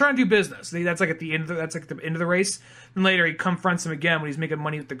of here. I'm trying to do business." That's like at the end. That's like the end of the race. Then later he confronts him again when he's making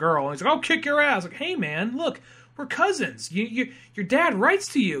money with the girl, and he's like, "I'll kick your ass." Like, hey man, look. We're cousins. Your dad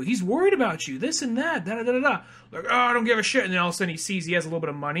writes to you. He's worried about you. This and that. Da da da da. Like, oh, I don't give a shit. And then all of a sudden he sees he has a little bit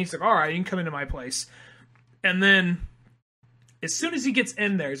of money. He's like, all right, you can come into my place. And then as soon as he gets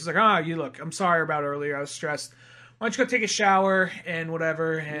in there, he's like, you look, I'm sorry about earlier. I was stressed. Why don't you go take a shower and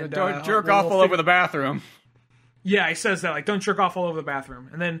whatever. And don't jerk off all over the bathroom. Yeah, he says that. Like, don't jerk off all over the bathroom.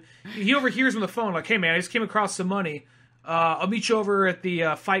 And then he overhears him on the phone. Like, hey, man, I just came across some money. I'll meet you over at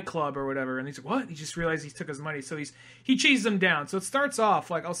the Fight Club or whatever. And he's like, what? He just realized he took his money. So he chases him down. So it starts off,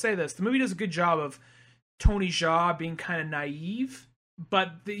 like, I'll say this. The movie does a good job of Tony Jaa being kind of naive,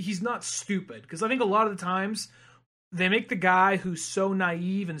 but he's not stupid. Because I think a lot of the times they make the guy who's so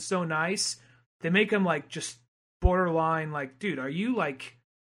naive and so nice, they make him, like, just borderline, like, dude, are you, like,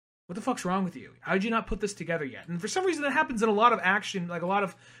 what the fuck's wrong with you? How did you not put this together yet? And for some reason that happens in a lot of action, like a lot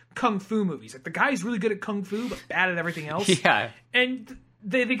of kung fu movies. Like, the guy's really good at kung fu, but bad at everything else. Yeah. And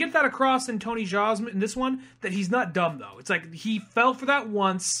they get that across in Tony Jaa's, in this one, that he's not dumb, though. It's like, he fell for that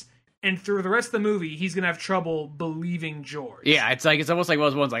once, and through the rest of the movie, he's going to have trouble believing George. Yeah, it's almost like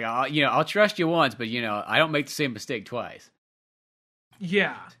those ones, like, I'll trust you once, but, I don't make the same mistake twice.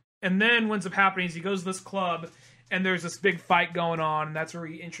 Yeah. And then what ends up happening is he goes to this club, and there's this big fight going on, and that's where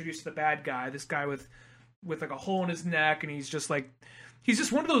he introduced the bad guy, this guy with like a hole in his neck, and he's just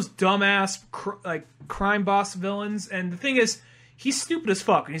one of those dumbass crime boss villains. And the thing is, he's stupid as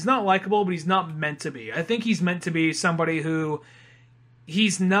fuck, and he's not likable, but he's not meant to be. I think he's meant to be somebody who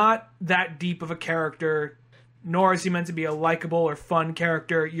he's not that deep of a character, nor is he meant to be a likable or fun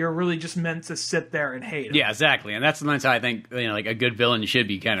character. You're really just meant to sit there and hate him. Yeah, exactly. And that's sometimes how I think, like a good villain should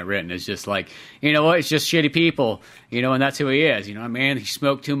be kind of written. It's just like, you know what, it's just shitty people, and that's who he is. Man, he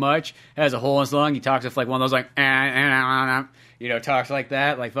smoked too much, has a hole in his lung, he talks with like one of those like, talks like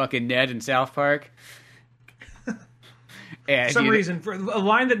that, like fucking Ned in South Park. For some reason, for a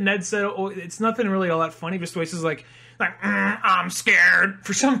line that Ned said, it's nothing really all that funny, just the way he says like, I'm scared.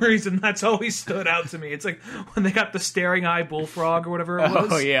 For some reason, that's always stood out to me. It's like when they got the staring eye bullfrog or whatever it was.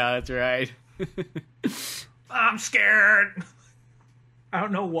 Oh, yeah, that's right. I'm scared. I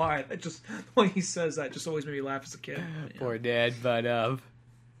don't know why. The way he says that just always made me laugh as a kid. Yeah. Poor Dad.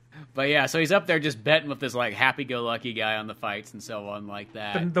 But yeah, so he's up there just betting with this like happy-go-lucky guy on the fights and so on like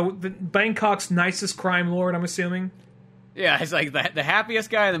that. The Bangkok's nicest crime lord, I'm assuming. Yeah, it's like the happiest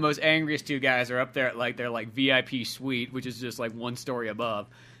guy and the most angriest two guys are up there at like their like VIP suite, which is just like one story above,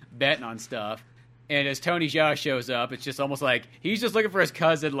 betting on stuff. And as Tony Jaa shows up, it's just almost like he's just looking for his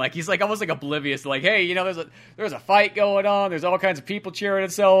cousin. Like he's like almost like oblivious. Like, hey, there's a fight going on. There's all kinds of people cheering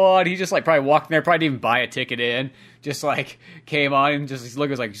and so on. He just like probably walked in there, probably didn't even buy a ticket in. Just like came on and just he's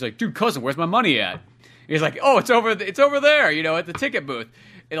like, dude, cousin, where's my money at? He's like, oh, it's over there, at the ticket booth.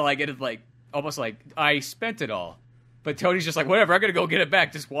 And like it is like almost like I spent it all. But Tony's just like, whatever, I'm going to go get it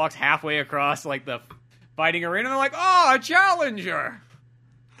back. Just walks halfway across, like, the fighting arena. And they're like, oh, a challenger.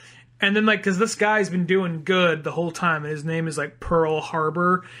 And then, like, because this guy's been doing good the whole time. And his name is, like, Pearl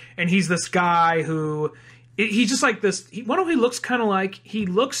Harbor. And he's this guy who... He's just like this... What do he looks kind of like? He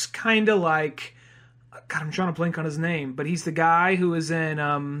looks kind of like... God, I'm trying to blank on his name. But he's the guy who is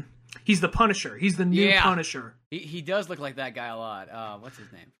in... He's the Punisher. He's the new Punisher. He does look like that guy a lot. What's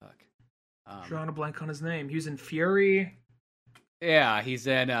his name? Fuck. Drawing a blank on his name. He was in Fury. Yeah, he's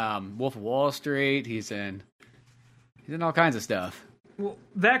in Wolf of Wall Street. He's in all kinds of stuff. Well,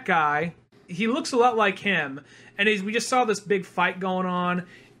 that guy, he looks a lot like him. And we just saw this big fight going on.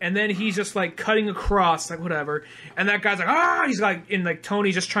 And then he's just like cutting across, like whatever. And that guy's like, he's like, and like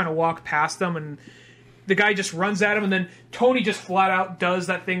Tony's just trying to walk past them. And the guy just runs at him. And then Tony just flat out does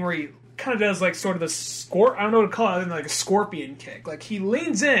that thing where he kind of does like sort of the I don't know what to call it, other than like a scorpion kick. Like he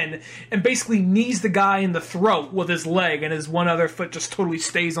leans in and basically knees the guy in the throat with his leg, and his one other foot just totally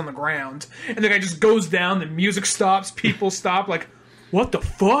stays on the ground. And the guy just goes down, the music stops, people stop, like, what the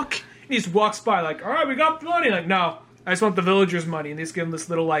fuck? And he just walks by like, all right, we got the money. Like, no, I just want the villagers' money. And they just give him this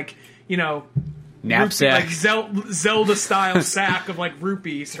little like, knapsack, like Zelda style sack of like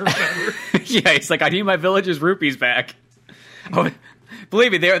rupees or whatever. Yeah, it's like, I need my villagers' rupees back.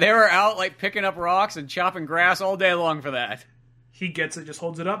 Believe me, they were out like picking up rocks and chopping grass all day long for that. he gets it, just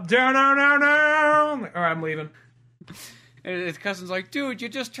holds it up. Down, down, down, down. Like, all right, I'm leaving. And his cousin's like, dude, you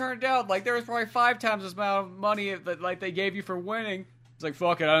just turned out. Like, there was probably 5 times this amount of money that like they gave you for winning. It's like,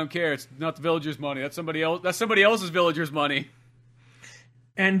 fuck it, I don't care. It's not the villagers' money. That's somebody else. That's somebody else's villagers' money.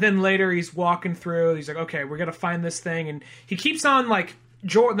 And then later he's walking through. He's like, okay, we're gonna find this thing, and he keeps on like.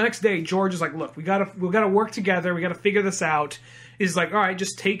 George, the next day, George is like, look, we gotta work together. We gotta figure this out. He's like, all right,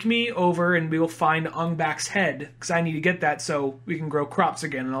 just take me over and we will find Ungbak's head because I need to get that so we can grow crops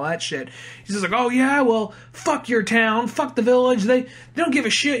again and all that shit. He's just like, oh yeah, well, fuck your town, fuck the village. They don't give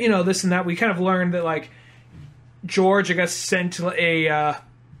a shit, this and that. We kind of learned that like George, I guess, sent a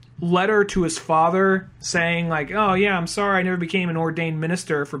letter to his father saying like, oh yeah, I'm sorry, I never became an ordained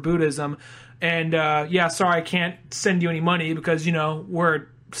minister for Buddhism. And, yeah, sorry, I can't send you any money because, we're a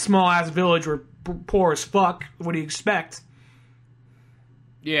small-ass village. We're poor as fuck. What do you expect?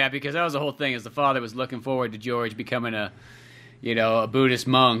 Yeah, because that was the whole thing, is the father was looking forward to George becoming a Buddhist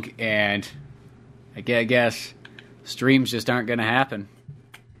monk, and I guess streams just aren't going to happen.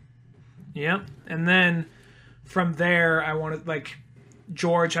 Yep. And then from there,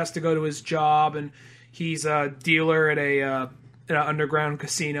 George has to go to his job, and he's a dealer at an underground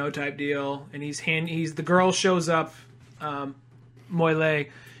casino type deal, and the girl shows up, Moylek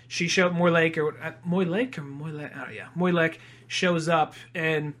shows up,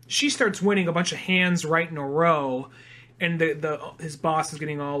 and she starts winning a bunch of hands right in a row, and his boss is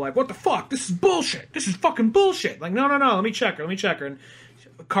getting all like, what the fuck, this is bullshit, this is fucking bullshit, like, no, let me check her, and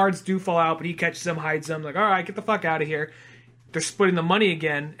cards do fall out, but he catches them, hides them, like, alright, get the fuck out of here. They're splitting the money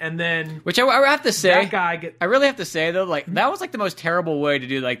again, and then... Which I have to say... I really have to say, though, like, that was, like, the most terrible way to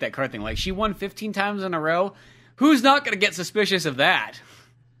do, like, that card thing. Like, she won 15 times in a row. Who's not going to get suspicious of that?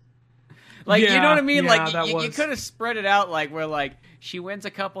 Like, you know what I mean? Yeah, like, you could have spread it out, like, where, like, she wins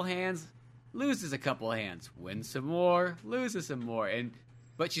a couple hands, loses a couple hands, wins some more, loses some more.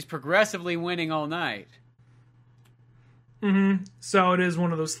 But she's progressively winning all night. Mm-hmm. So it is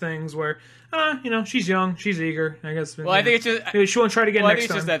one of those things where... she's young, she's eager, I guess. Well, I think it's just... Maybe she won't try it again next time. I think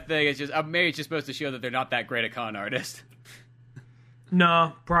it's just that thing. It's just... maybe it's just supposed to show that they're not that great a con artist.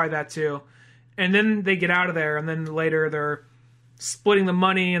 No, probably that too. And then they get out of there, and then later they're splitting the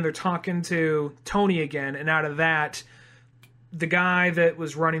money, and they're talking to Tony again, and out of that, the guy that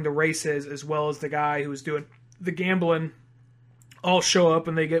was running the races, as well as the guy who was doing the gambling, all show up,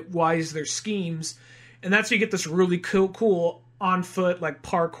 and they get wise to their schemes, and that's how you get this really cool on-foot, like,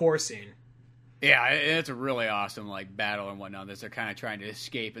 parkour scene. Yeah, it's a really awesome, like, battle and whatnot that they're kind of trying to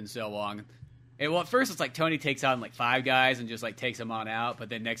escape and so on. And, well, at first it's like Tony takes on, like, 5 guys and just, like, takes them on out. But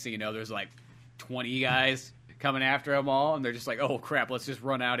then next thing you know, there's, like, 20 guys coming after them all. And they're just like, oh, crap, let's just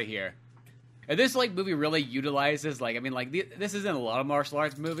run out of here. And this, like, movie really utilizes, like, I mean, like, this is in a lot of martial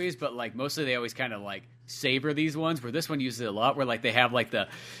arts movies, but, like, mostly they always kind of, like, savor these ones, where this one uses it a lot, where, like, they have, like,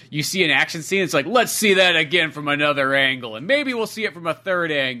 you see an action scene, it's like, let's see that again from another angle, and maybe we'll see it from a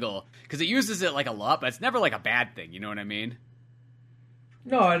third angle, because it uses it, like, a lot, but it's never, like, a bad thing, you know what I mean?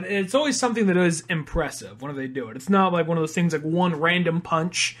 No, and it's always something that is impressive whenever they do it. It's not, like, one of those things, like, one random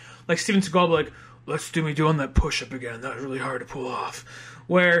punch, like, Steven Seagal will be like, let's do me doing that push-up again, that was really hard to pull off.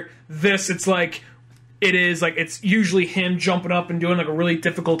 Where this, it's like, it's usually him jumping up and doing like a really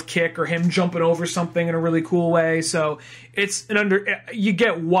difficult kick, or him jumping over something in a really cool way. So it's you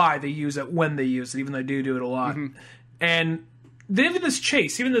get why they use it when they use it, even though they do it a lot. Mm-hmm. And even this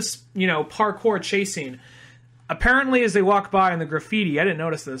chase, even this, parkour chasing, apparently as they walk by in the graffiti, I didn't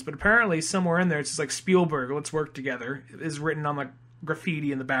notice this, but apparently somewhere in there, it's just like Spielberg, let's work together, is written on like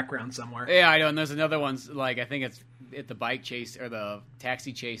graffiti in the background somewhere. Yeah, I know, and there's another one, like, I think it's at the bike chase, or the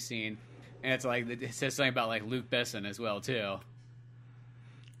taxi chase scene, and it's like, it says something about, like, Luke Besson as well, too.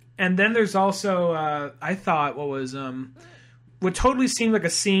 And then there's also, I thought, what totally seemed like a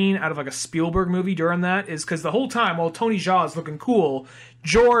scene out of, like, a Spielberg movie during that, is because the whole time, while Tony Jaa is looking cool,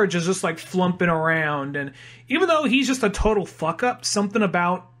 George is just, like, flumping around, and even though he's just a total fuck-up, something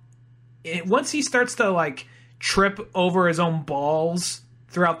about it, once he starts to, like, trip over his own balls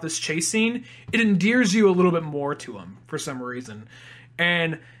throughout this chase scene, it endears you a little bit more to him for some reason.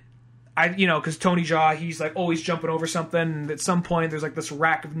 And because Tony Jaa, he's like always jumping over something, and at some point there's like this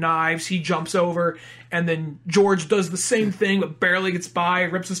rack of knives he jumps over, and then George does the same thing but barely gets by,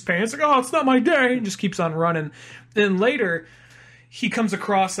 rips his pants, like, oh, it's not my day, and just keeps on running. Then later he comes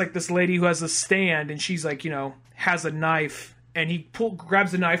across like this lady who has a stand, and she's like, has a knife, and he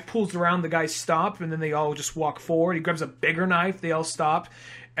grabs the knife, pulls around, the guys stop, and then they all just walk forward. He grabs a bigger knife, they all stop,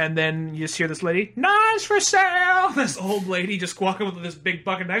 and then you just hear this lady, "Knives for sale!" This old lady just walking with this big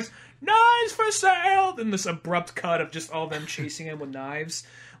bucket of knives, "Knives for sale!" Then this abrupt cut of just all them chasing him with knives.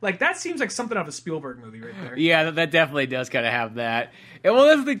 Like, that seems like something out of a Spielberg movie right there. Yeah, that definitely does kind of have that. And well,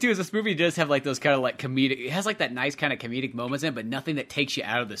 that's the thing, too, is this movie does have, like, those kind of, like, comedic... It has, like, that nice kind of comedic moments in it, but nothing that takes you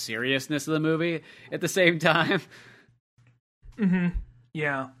out of the seriousness of the movie at the same time. Mm-hmm.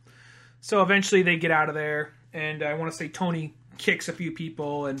 Yeah. So eventually they get out of there, and I want to say Tony kicks a few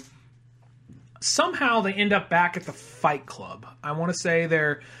people, and somehow they end up back at the Fight Club. I want to say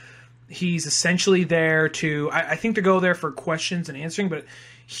he's essentially there to... I think to go there for questions and answering, but...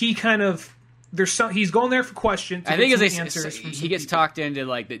 He kind of he's going there for questions. I think he gets talked into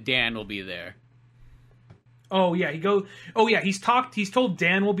like that Dan will be there. Oh yeah, he's told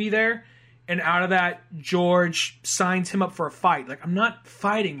Dan will be there, and out of that George signs him up for a fight. Like, I'm not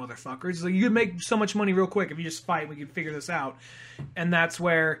fighting, motherfuckers. He's like, you can make so much money real quick if you just fight. We can figure this out. And that's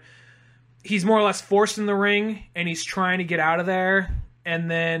where he's more or less forced in the ring, and he's trying to get out of there.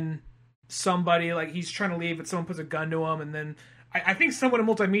 And then somebody, like, he's trying to leave, but someone puts a gun to him, and then. I think someone in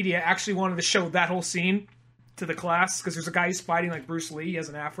multimedia actually wanted to show that whole scene to the class, because there's a guy who's fighting like Bruce Lee. He has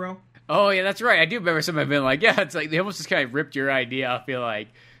an afro. Oh, yeah, that's right. I do remember someone being like, yeah, it's like they almost just kind of ripped your idea. I feel like,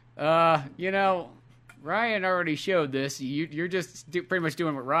 Ryan already showed this. You're just pretty much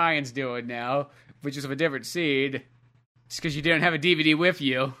doing what Ryan's doing now, which is of a different scene. Just because you didn't have a DVD with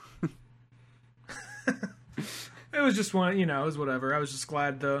you. It was just one, it was whatever. I was just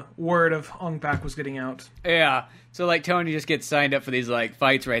glad the word of Ong Bak was getting out. Yeah. So, like, Tony just gets signed up for these, like,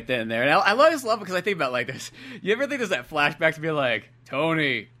 fights right then and there. And I just love it because I think about, like, this. You ever think there's that flashback to be like,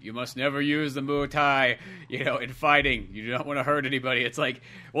 Tony, you must never use the Muay Thai, in fighting. You do not want to hurt anybody. It's like,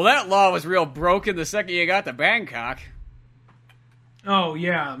 well, that law was real broken the second you got to Bangkok. Oh,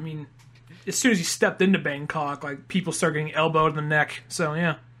 yeah. I mean, as soon as you stepped into Bangkok, like, people start getting elbowed in the neck. So,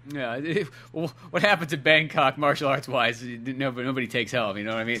 yeah. Yeah, well, what happens in Bangkok, martial arts wise? Nobody takes help. You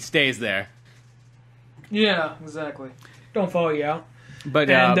know what I mean? It stays there. Yeah, exactly. Don't follow you out. But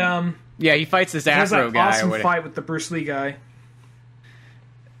yeah, he fights this Afro guy. Awesome or whatever. Fight with the Bruce Lee guy.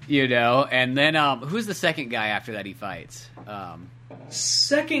 And then who's the second guy after that he fights?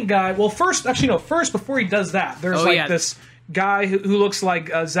 Second guy. Well, first before he does that, there's this guy who looks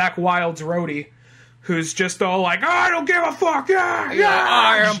like Zach Wilde's roadie. Who's just all like, I don't give a fuck, yeah.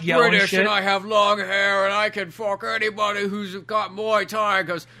 I am British and I have long hair and I can fuck anybody who's got Muay Thai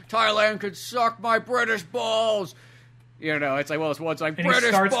because Thailand could suck my British balls. It's like, well, it's like and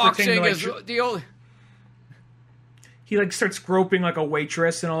British boxing is the only... He, like, starts groping like a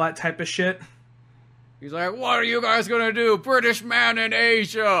waitress and all that type of shit. He's like, what are you guys gonna do? British man in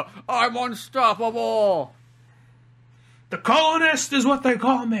Asia. I'm unstoppable. The colonist is what they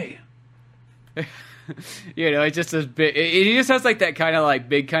call me. It's just this big. He just has like that kind of like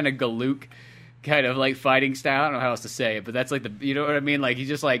big kind of Galook kind of like fighting style. I don't know how else to say it, but that's like you know what I mean? Like he's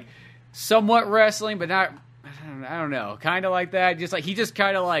just like somewhat wrestling, but not. I don't know, kind of like that. Just like he just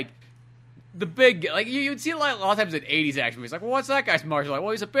kind of like the big. Like you'd see a lot of times in '80s action movies. Like, well, what's that guy's martial? Like,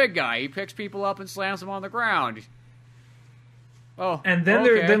 well, he's a big guy. He picks people up and slams them on the ground. Oh, and then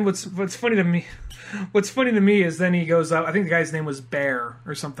okay. What's funny to me is then he goes up. I think the guy's name was Bear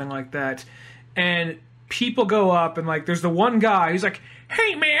or something like that. And people go up, and, like, there's the one guy who's like,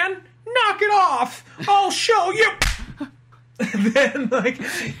 hey, man, knock it off. I'll show you. And then, like,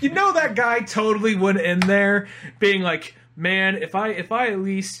 that guy totally went in there being like, man, if I at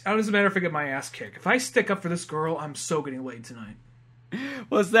least, it doesn't matter if I get my ass kicked. If I stick up for this girl, I'm so getting laid tonight.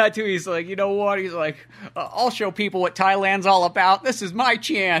 Well, it's that, too. He's like, you know what? He's like, I'll show people what Thailand's all about. This is my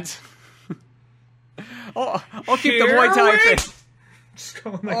chance. I'll keep the Muay Thai thing.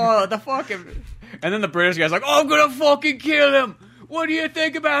 The fucking... And then the British guy's like, oh, I'm gonna fucking kill him! What do you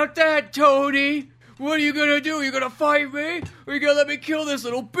think about that, Tony? What are you gonna do? You gonna fight me? Or are you gonna let me kill this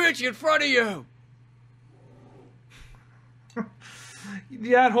little bitch in front of you?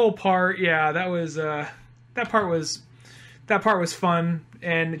 That whole part, yeah, that part was fun,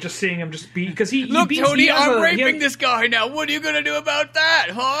 and just seeing him just beat... Because Look, Tony, I'm raping this guy now. What are you gonna do about that,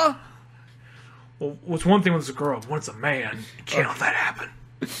 huh? Well, what's one thing when it's a girl, when it's a man, you can't let that happen.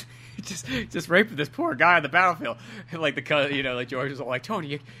 just raping this poor guy on the battlefield. Like like George is all like,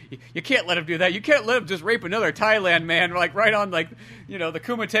 Tony, you can't let him do that. You can't let him just rape another Thailand man, like right on the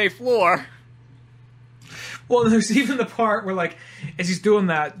Kumite floor. Well, there's even the part where, like, as he's doing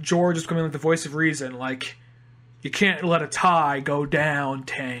that, George is coming like the voice of reason, like, you can't let a Thai go down,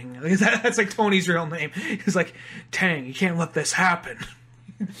 Tang. That's like Tony's real name. He's like, Tang, you can't let this happen.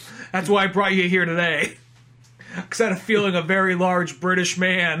 That's why I brought you here today. Because I had a feeling a very large British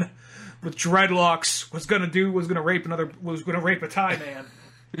man with dreadlocks was gonna rape a Thai man.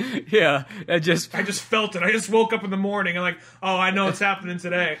 Yeah, I just felt it. I just woke up in the morning and like, oh, I know it's happening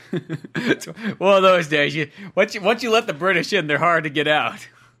today. It's one of those days. Once you let the British in, they're hard to get out.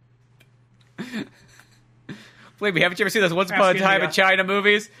 Believe me, haven't you ever seen those Once Upon a Time in China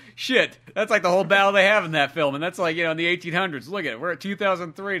movies? Shit, that's like the whole battle they have in that film, and that's like, in the 1800s. Look at it, we're at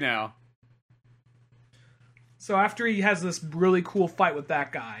 2003 now. So after he has this really cool fight with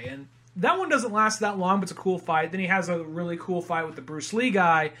that guy, and that one doesn't last that long, but it's a cool fight. Then he has a really cool fight with the Bruce Lee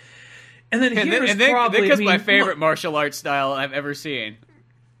guy, and then because my favorite martial arts style I've ever seen.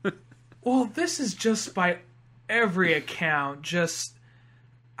 Well, this is just by every account,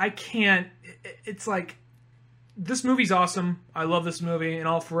 I can't. It's like, this movie's awesome. I love this movie, and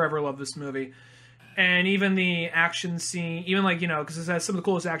I'll forever love this movie. And even the action scene, even because it has some of the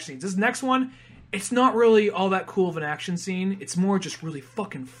coolest action scenes. This next one, it's not really all that cool of an action scene. It's more just really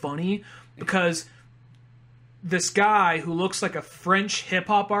fucking funny because this guy who looks like a French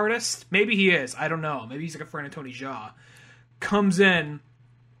hip-hop artist, maybe he is, I don't know, maybe he's like a friend of Tony Jaa, comes in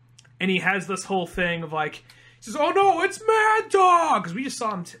and he has this whole thing of like, he says, oh no, it's Mad Dog! Because we just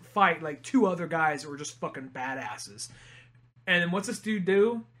saw him fight like two other guys that were just fucking badasses. And then what's this dude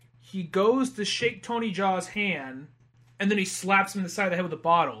do? He goes to shake Tony Jaa's hand, and then he slaps him in the side of the head with a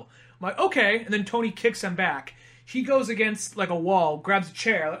bottle. I'm like, okay, and then Tony kicks him back. He goes against like a wall, grabs a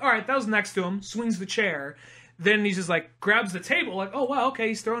chair. Like, all right, that was next to him. Swings the chair. Then he's just like grabs the table. Like, oh wow, okay,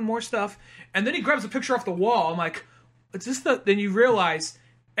 he's throwing more stuff. And then he grabs a picture off the wall. I'm like, is this the? Then you realize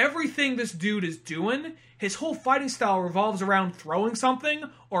everything this dude is doing, his whole fighting style revolves around throwing something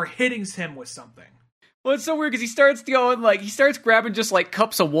or hitting him with something. Well, it's so weird because he starts grabbing just like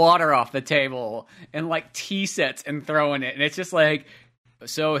cups of water off the table and like tea sets and throwing it, and it's just like.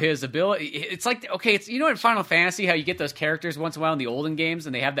 So his ability, it's like, okay, it's, in Final Fantasy, how you get those characters once in a while in the olden games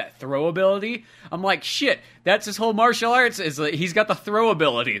and they have that throw ability? I'm like, shit, that's his whole martial arts, is like, he's got the throw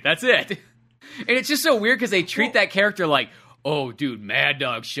ability, that's it. And it's just so weird because they treat that character like, oh, dude, Mad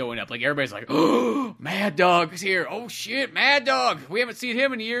Dog's showing up. Like, everybody's like, oh, Mad Dog's here. Oh, shit, Mad Dog. We haven't seen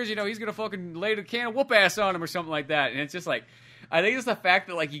him in years. He's going to fucking lay the can of whoop ass on him or something like that. And it's just like, I think it's the fact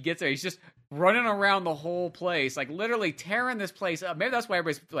that, like, he gets there. He's just running around the whole place, like literally tearing this place up. Maybe that's why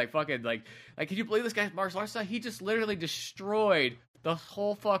everybody's like fucking like can you believe this guy's martial arts style? He just literally destroyed the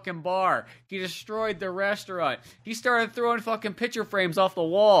whole fucking bar. He destroyed the restaurant. He started throwing fucking picture frames off the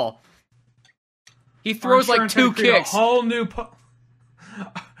wall. He throws like two kicks. A whole new.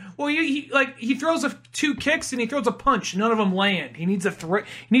 Well, he throws two kicks and he throws a punch. None of them land. He needs He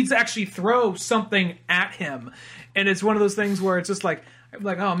needs to actually throw something at him, and it's one of those things where it's just like,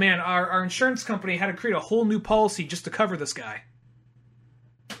 oh man, our insurance company had to create a whole new policy just to cover this guy.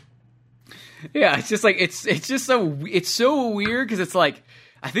 Yeah, it's just like it's so weird because it's like,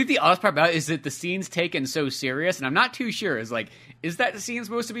 I think the odd part about it is that the scene's taken so serious, and I'm not too sure. Is that the scene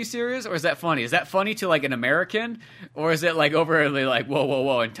supposed to be serious, or is that funny? Is that funny to like an American, or is it like overly like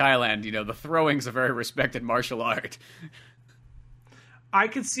whoa in Thailand? The throwing's a very respected martial art. I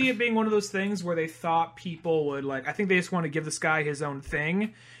could see it being one of those things where they thought people would like. I think they just want to give this guy his own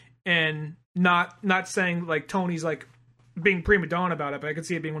thing, and not saying like Tony's like being prima donna about it. But I could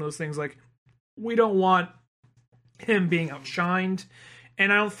see it being one of those things like, we don't want him being outshined,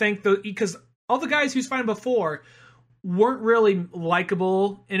 and I don't think because all the guys who's fighting before weren't really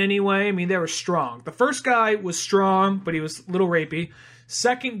likable in any way. I mean, they were strong. The first guy was strong, but he was a little rapey.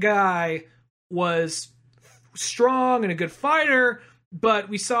 Second guy was strong and a good fighter. But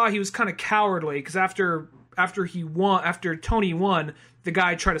we saw he was kind of cowardly because after Tony won, the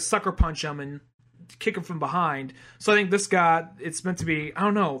guy tried to sucker punch him and kick him from behind. So I think this guy, it's meant to be, I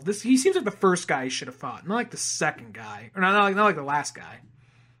don't know. He seems like the first guy he should have fought, not like the second guy, or not like the last guy.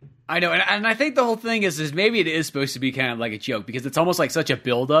 I know, and I think the whole thing is maybe it is supposed to be kind of like a joke because it's almost like such a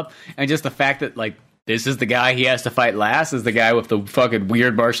build-up, and just the fact that like this is the guy he has to fight last is the guy with the fucking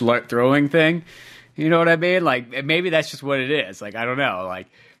weird martial art throwing thing. You know what I mean? Like, maybe that's just what it is. Like, I don't know. Like,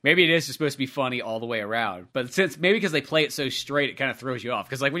 maybe it is just supposed to be funny all the way around. But maybe because they play it so straight, it kind of throws you off.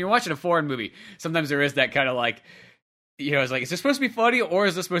 Because, like, when you're watching a foreign movie, sometimes there is that kind of, like, it's like, is this supposed to be funny or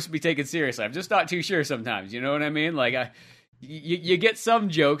is this supposed to be taken seriously? I'm just not too sure sometimes. You know what I mean? Like, you get some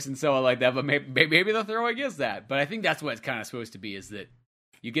jokes and so on like that, but maybe the throwing is that. But I think that's what it's kind of supposed to be, is that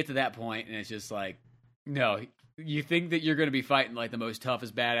you get to that point and it's just like, no, you think that you're going to be fighting like the most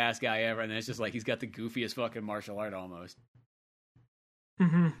toughest badass guy ever, and then it's just like he's got the goofiest fucking martial art almost.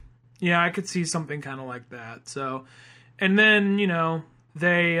 Mm-hmm. Yeah, I could see something kind of like that. So, and then,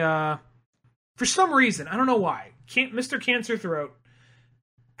 they, for some reason, I don't know why, Mr. Cancer Throat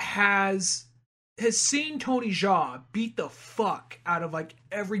has has seen Tony Jaa beat the fuck out of like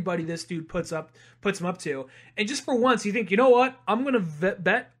everybody this dude puts him up to, and just for once you think, you know what, I'm gonna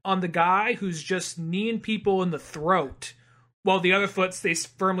bet on the guy who's just kneeing people in the throat while the other foot stays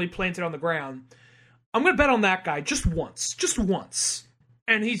firmly planted on the ground. I'm gonna bet on that guy just once.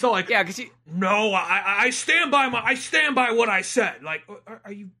 And he's all like, yeah, because no, I stand by what I said. Like,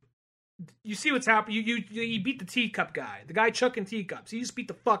 are you? You see what's happening? You beat the teacup guy, the guy chucking teacups. You just beat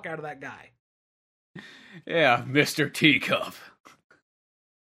the fuck out of that guy. Yeah, Mr. Teacup.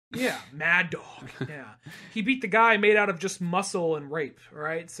 Yeah, Mad Dog. Yeah, he beat the guy made out of just muscle and rape.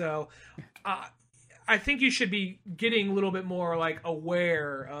 Right, so I think you should be getting a little bit more like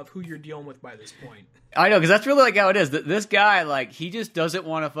aware of who you're dealing with by this point. I know, because that's really like how it is. This guy, like, he just doesn't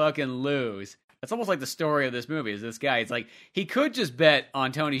want to fucking lose. That's almost like the story of this movie. Is this guy? It's like he could just bet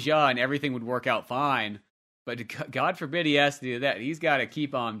on Tony Jaa and everything would work out fine. But God forbid he has to do that. He's got to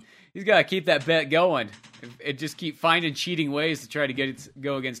keep on. He's got to keep that bet going and just keep finding cheating ways to try to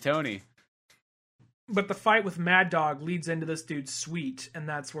go against Tony. But the fight with Mad Dog leads into this dude's suite, and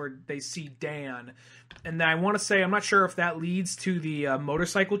that's where they see Dan. And I want to say, I'm not sure if that leads to the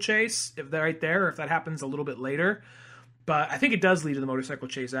motorcycle chase, if they're right there, or if that happens a little bit later. But I think it does lead to the motorcycle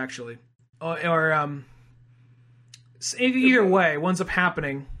chase, actually. Either way, what ends up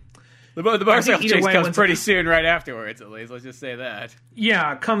happening. The motorcycle chase comes pretty soon, right afterwards, at least. Let's just say that.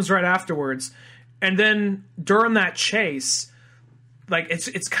 Yeah, it comes right afterwards. And then during that chase, like,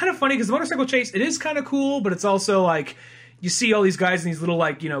 it's kind of funny because the motorcycle chase, it is kind of cool, but it's also like you see all these guys in these little,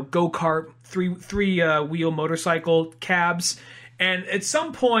 like, you know, go-kart, three wheel motorcycle cabs. And at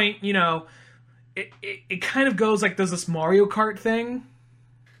some point, you know, it kind of goes like there's this Mario Kart thing.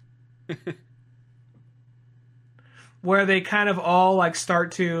 Where they kind of all like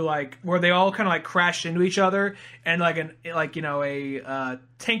start to like, where they all kind of like crash into each other, and like a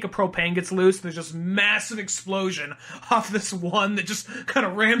tank of propane gets loose. And there's just massive explosion off this one that just kind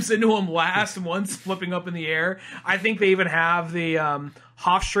of rams into him last, and one's flipping up in the air. I think they even have the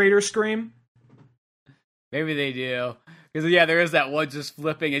Hofstadter scream. Maybe they do, because yeah, there is that one just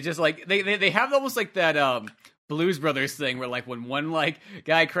flipping. It's just like they have almost like that Blues Brothers thing where like when one like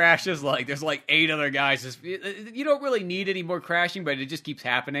guy crashes, like there's like 8 other guys. Just, you don't really need any more crashing, but it just keeps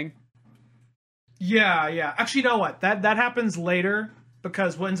happening. Yeah. Actually, you know what? That happens later,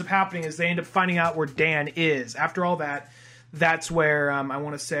 because what ends up happening is they end up finding out where Dan is. After all that, that's where I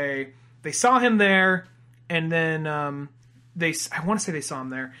want to say they saw him there, and then I want to say they saw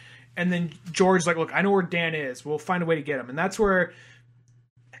him there, and then George's like, "Look, I know where Dan is. We'll find a way to get him." And that's where.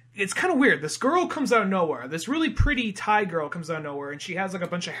 It's kind of weird. This girl comes out of nowhere. This really pretty Thai girl comes out of nowhere, and she has like a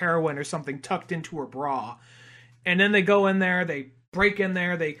bunch of heroin or something tucked into her bra. And then they go in there, they break in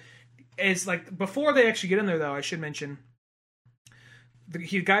there. It's like, before they actually get in there, though, I should mention,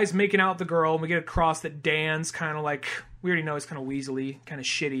 the guy's making out the girl, and we get across that Dan's kind of like, we already know he's kind of weaselly, kind of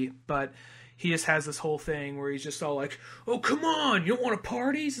shitty, but he just has this whole thing where he's just all like, "Oh, come on, you don't want to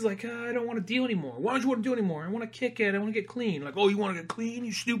party?" He's like, "I don't want to deal anymore. Why don't you want to do anymore? I want to kick it. I want to get clean." Like, "Oh, you want to get clean,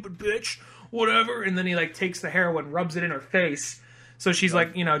 you stupid bitch? Whatever." And then he like takes the heroin, rubs it in her face. So she's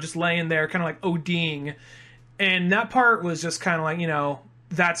like, you know, just laying there kind of like ODing. And that part was just kind of like, you know,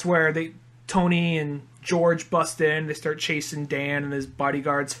 that's where Tony and George bust in. They start chasing Dan, and his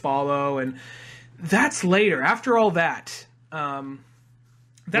bodyguards follow. And that's later. After all that,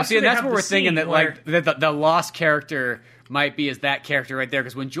 that's what we're thinking, that like the lost character might be, is that character right there,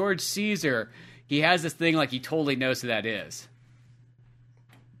 because when George sees her, he has this thing like he totally knows who that is.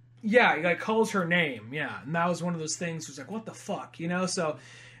 Yeah, he like calls her name. Yeah, and that was one of those things. Was like, what the fuck, you know? So,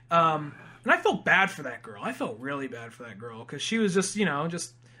 and I felt bad for that girl. I felt really bad for that girl, because she was just, you know,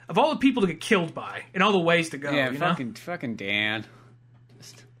 just of all the people to get killed by and all the ways to go. Yeah, you fucking Dan.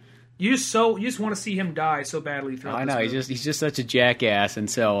 You just want to see him die so badly throughout I know, this movie. he's just such a jackass and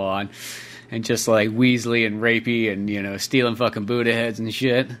so on. And just like Weasley and rapey and, you know, stealing fucking Buddha heads and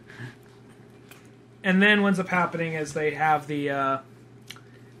shit. And then what ends up happening is they have there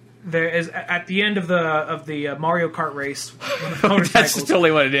is at the end of the Mario Kart race. That's totally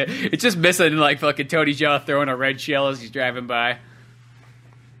what it is. It's just missing like fucking Tony Jaa throwing a red shell as he's driving by.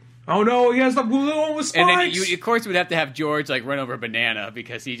 Oh no, he has the blue one with spikes! And then you, of course, would have to have George like run over a banana,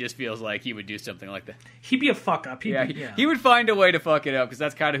 because he just feels like he would do something like that. He'd be a fuck up. He would find a way to fuck it up, because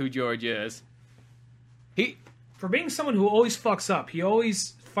that's kind of who George is. For being someone who always fucks up, he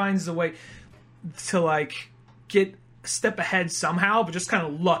always finds a way to like get a step ahead somehow, but just kind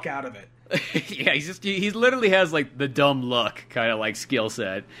of luck out of it. Yeah, he literally has like the dumb luck kind of like skill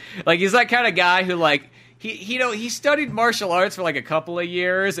set. Like, he's that kind of guy who like. He studied martial arts for like a couple of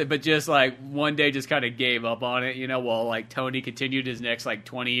years, but just like one day just kind of gave up on it, you know, while like Tony continued his next like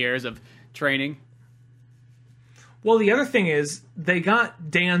 20 years of training. Well, the other thing is, they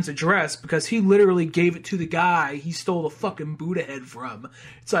got Dan's address because he literally gave it to the guy he stole the fucking Buddha head from.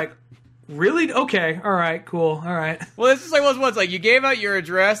 It's like, really? Okay, alright, cool, alright. Well, it's just like those ones, like, you gave out your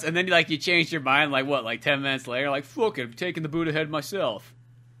address, and then, like, you changed your mind, like 10 minutes later? Like, fuck it, I'm taking the Buddha head myself.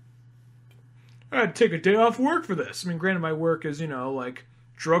 I had to take a day off work for this. I mean, granted, my work is, like,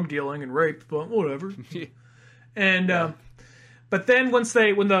 drug dealing and rape, but whatever. And, but then when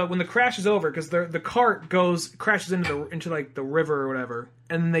the crash is over, because the cart crashes into like the river or whatever,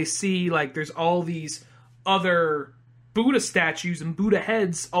 and then they see like there's all these other Buddha statues and Buddha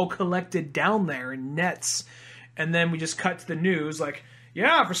heads all collected down there in nets, and then we just cut to the news like,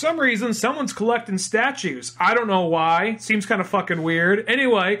 yeah, for some reason someone's collecting statues. I don't know why. Seems kind of fucking weird.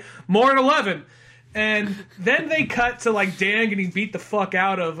 Anyway, more at 11. And then they cut to like Dan getting beat the fuck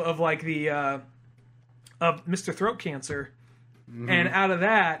out of like the of Mr. Throat Cancer. Mm-hmm. And out of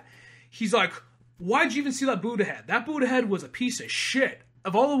that, he's like, why'd you even see that Buddha head? That Buddha head was a piece of shit.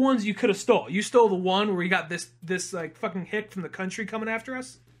 Of all the ones you could have stole, you stole the one where you got this like fucking hick from the country coming after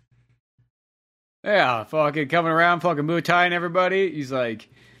us? Yeah, fucking coming around, fucking Muay Thai-ing everybody. He's like,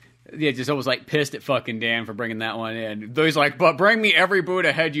 yeah, just almost like pissed at fucking Dan for bringing that one in. He's like, but bring me every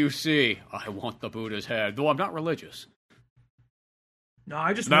Buddha head you see. I want the Buddha's head. Though I'm not religious. No,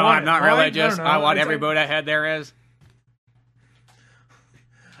 I just No, want I'm not religious. I want every like, Buddha head there is.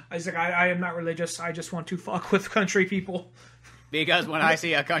 I was like, I am not religious. I just want to fuck with country people. Because when I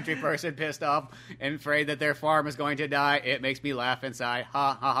see a country person pissed off and afraid that their farm is going to die, it makes me laugh inside.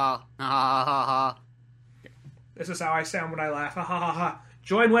 Ha, ha, ha, ha, ha, ha, ha. This is how I sound when I laugh. Ha, ha, ha, ha.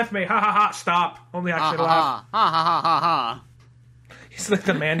 Join with me. Ha, ha, ha. Stop. Only I Ha, should ha, laugh. ha, ha, ha, ha, ha. It's like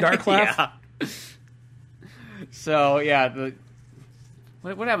the Mandark laugh. Yeah. So, yeah,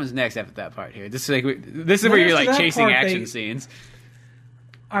 what happens next after that part here? This is where you're like chasing action scenes.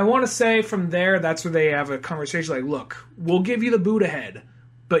 I want to say from there, that's where they have a conversation like, look, we'll give you the Buddha head,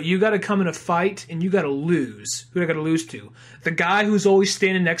 but you got to come in a fight and you got to lose. Who do I got to lose to? The guy who's always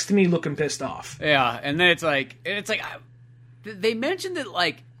standing next to me looking pissed off. Yeah, and then it's like they mentioned that,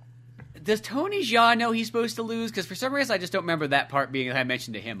 like, does Tony Jaa know he's supposed to lose? Because for some reason I just don't remember that part being I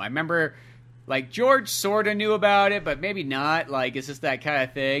mentioned to him. I remember, like, George sort of knew about it, but maybe not. Like, it's just that kind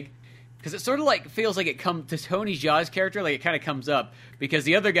of thing. Because it sort of like feels like it comes to Tony Jaa's character, like it kind of comes up because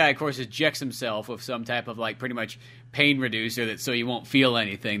the other guy, of course, ejects himself with some type of like pretty much pain reducer so you won't feel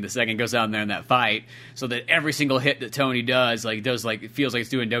anything the second goes down there in that fight, so that every single hit that Tony does it feels like it's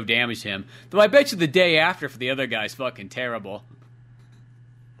doing no damage to him. Though I bet you the day after for the other guy's fucking terrible.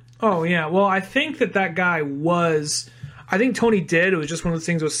 Oh yeah, well I think that guy was. I think Tony did. It was just one of those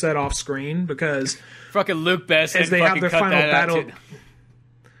things that was said off screen because fucking Luke Besson as they have their final battle.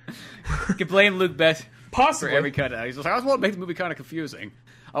 You can blame Luke Besson possibly for every cutout. He's just like, I just want to make the movie kind of confusing.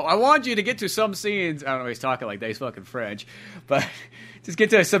 I want you to get to some scenes. I don't know, he's talking like that. He's fucking French. But just get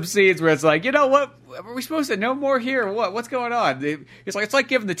to some scenes where it's like, you know what? Are we supposed to know more here or what? What's going on? It's like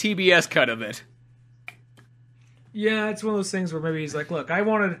giving the TBS cut of it. Yeah, it's one of those things where maybe he's like, look, I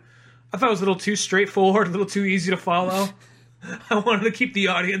thought it was a little too straightforward, a little too easy to follow. I wanted to keep the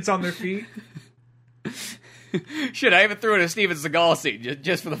audience on their feet. Shit, I even threw in a Steven Seagal scene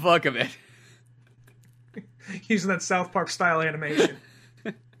just for the fuck of it. Using that South Park style animation.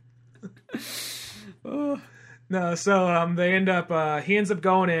 No, so they end up. He ends up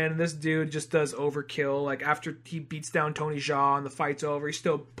going in. And this dude just does overkill. Like after he beats down Tony Jaa and the fight's over, he's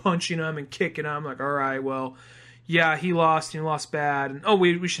still punching him and kicking him. Like, all right, well, yeah, he lost. And he lost bad. And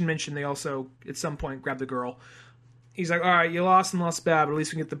we should mention they also at some point grabbed the girl. He's like, all right, you lost and lost bad, but at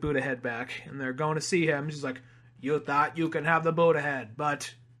least we can get the Buddha head back. And they're going to see him. He's like, you thought you can have the Buddha head,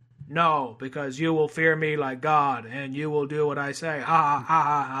 but no, because you will fear me like God, and you will do what I say. Ha ha ha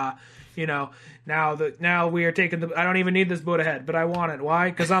ha ha. You know, now we are taking I don't even need this Buddha head, but I want it. Why?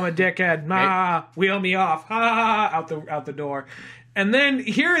 Because I'm a dickhead. Nah, wheel me off. Ha ha ha. Out the door. And then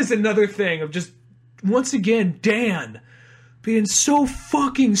here is another thing of just once again Dan being so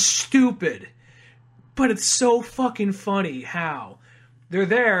fucking stupid. But it's so fucking funny how they're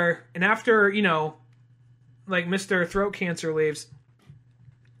there, and after, like Mr. Throat Cancer leaves,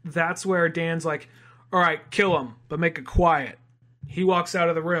 that's where Dan's like, all right, kill him, but make it quiet. He walks out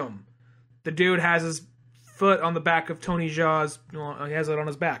of the room. The dude has his foot on the back of Tony Jaa's, he has it on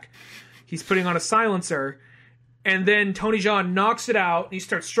his back. He's putting on a silencer, and then Tony Jaa knocks it out, and he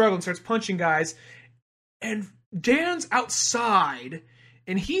starts struggling, starts punching guys, and Dan's outside,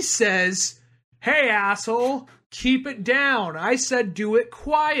 and he says, hey, asshole, keep it down. I said do it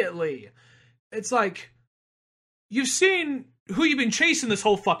quietly. It's like, you've seen who you've been chasing this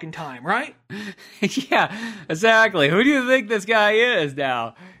whole fucking time, right? Yeah, exactly. Who do you think this guy is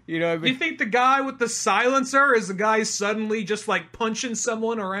now? You know what I mean? You think the guy with the silencer is the guy suddenly just like punching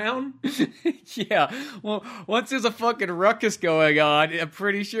someone around? Yeah. Well, once there's a fucking ruckus going on, I'm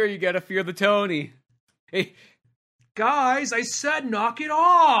pretty sure you gotta fear the Tony. Hey, Guys, I said knock it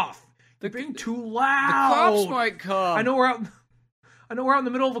off. You're being too loud. the cops might come. I know we're out in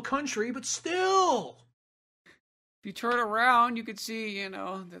the middle of the country, but still. If you turn around, you could see, you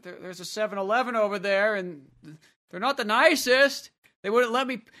know, that there's a 7-Eleven over there, and they're not the nicest. They wouldn't let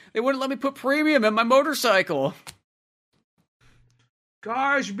me put premium in my motorcycle.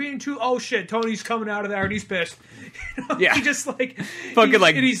 Guys, you're being too. Oh shit! Tony's coming out of there, and he's pissed. Yeah. He just like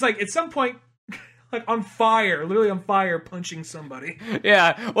he's like at some point, like on fire, literally on fire, punching somebody.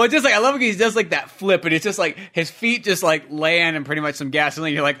 Yeah. Well, just like I love it. He does like that flip, and it's just like his feet just like land in pretty much some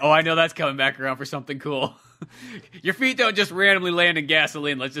gasoline. You're like, oh, I know that's coming back around for something cool. Your feet don't just randomly land in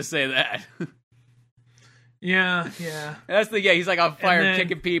gasoline. Let's just say that. Yeah. That's he's like on fire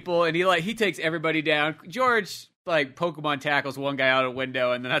kicking people, and he takes everybody down. George like Pokemon tackles one guy out a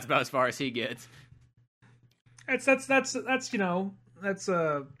window, and then that's about as far as he gets. That's you know, that's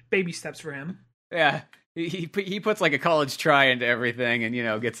baby steps for him. Yeah. He puts like a college try into everything, and you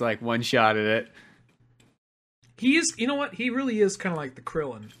know, gets like one shot at it. He is, you know what? He really is kind of like the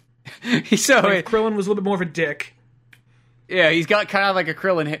Krillin. Krillin was a little bit more of a dick. Yeah, he's got kind of like a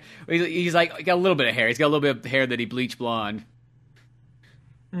Krillin hair. He's like got a little bit of hair. He's got a little bit of hair that he bleached blonde.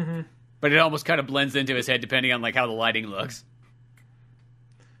 Mm-hmm. But it almost kind of blends into his head depending on like how the lighting looks.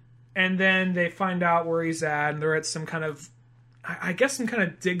 And then they find out where he's at, and they're at some kind of, I guess some kind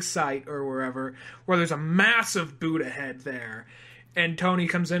of dig site or wherever, where there's a massive Buddha head there. And Tony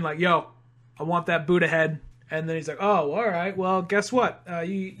comes in like, yo, I want that Buddha head. And then he's like, oh, all right, well, guess what?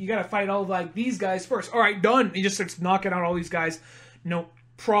 You got to fight all, like, these guys first. All right, done. He just starts knocking out all these guys. No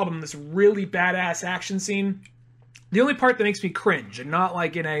problem. This really badass action scene. The only part that makes me cringe, and not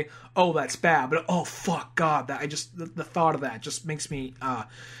like in a, oh, that's bad, but, oh, fuck, God, the thought of that just makes me,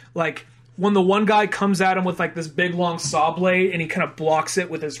 like, when the one guy comes at him with, like, this big, long saw blade, and he kind of blocks it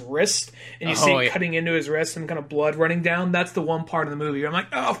with his wrist, and you see it cutting into his wrist and kind of blood running down, that's the one part of the movie. I'm like,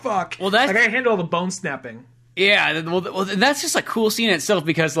 oh, fuck. Well, that's... Like, I handle all the bone snapping. Yeah, well, that's just a cool scene in itself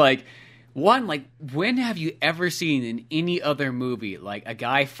because, like, one, like, when have you ever seen in any other movie, like, a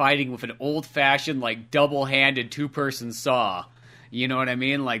guy fighting with an old-fashioned, like, double-handed two-person saw? You know what I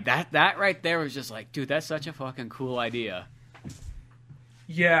mean? Like, that right there was just like, dude, that's such a fucking cool idea.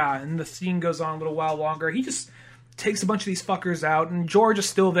 Yeah, and the scene goes on a little while longer. He just takes a bunch of these fuckers out, and George is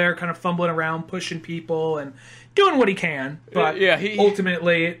still there kind of fumbling around, pushing people, and doing what he can. But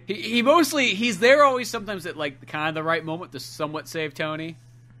ultimately... He's there always sometimes at, like, kind of the right moment to somewhat save Tony.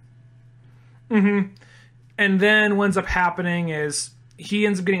 Mm-hmm. And then what ends up happening is he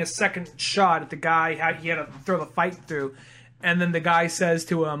ends up getting a second shot at the guy he had to throw the fight through. And then the guy says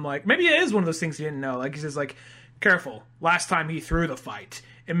to him, like, maybe it is one of those things he didn't know. Like, he says, like, careful, last time he threw the fight.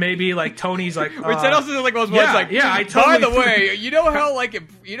 And maybe, like, Tony's like... Which that also like, was like, I totally... By the way, you know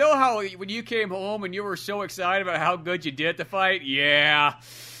how when you came home and you were so excited about how good you did at the fight? Yeah,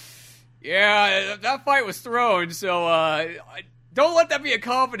 that fight was thrown, so don't let that be a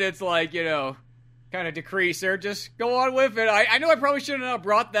confidence, like, you know, kind of decreaser. Just go on with it. I know I probably shouldn't have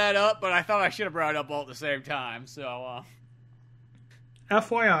brought that up, but I thought I should have brought it up all at the same time, so...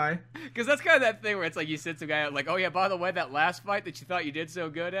 FYI. Because that's kind of that thing where it's like you sit some guy out like, oh yeah, by the way, that last fight that you thought you did so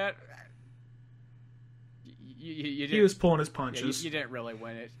good at, he was pulling his punches. You didn't really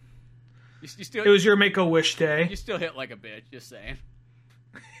win it. You still, it was your Make-A-Wish day. You still hit like a bitch, just saying.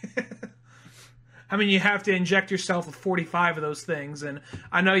 I mean, you have to inject yourself with 45 of those things, and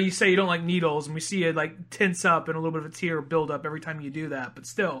I know you say you don't like needles, and we see it like tense up and a little bit of a tear build up every time you do that, but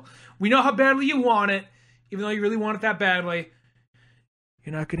still, we know how badly you want it, even though you really want it that badly.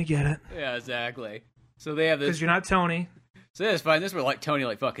 You're not gonna get it. Yeah, exactly. So they have this because you're not Tony. So that's fine. This is where like Tony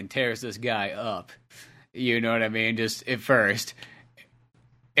like fucking tears this guy up. You know what I mean? Just at first,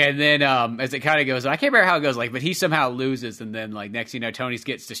 and then as it kind of goes, I can't remember how it goes. Like, but he somehow loses, and then like next thing you know, Tony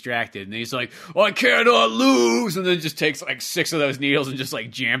gets distracted, and he's like, "I cannot lose," and then just takes like 6 of those needles and just like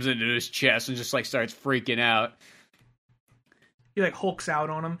jams it into his chest and just like starts freaking out. He like hulks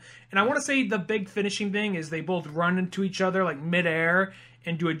out on him, and I want to say the big finishing thing is they both run into each other like midair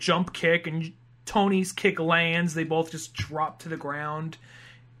and do a jump kick, and Tony's kick lands. They both just drop to the ground,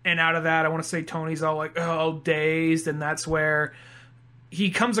 and out of that, I want to say Tony's all like, oh, dazed, and that's where he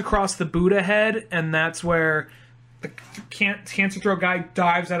comes across the Buddha head, and that's where the cancer throw guy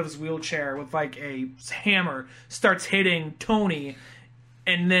dives out of his wheelchair with like a hammer, starts hitting Tony,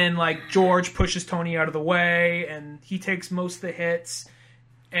 and then like George pushes Tony out of the way, and he takes most of the hits,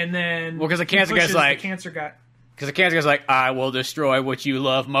 and then because the cancer guy's like the cancer guy. Because the cancer guy's like, I will destroy what you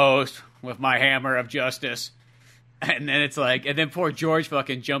love most with my hammer of justice. And then it's like, and then poor George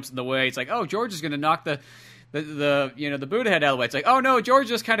fucking jumps in the way. It's like, oh, George is going to knock the Buddha head out of the way. It's like, oh no, George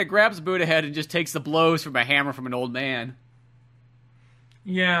just kind of grabs the Buddha head and just takes the blows from a hammer from an old man.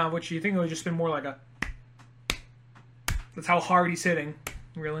 Yeah, which you think it would just been more like a... That's how hard he's hitting,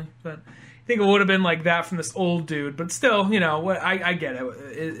 really. But I think it would have been like that from this old dude. But still, I get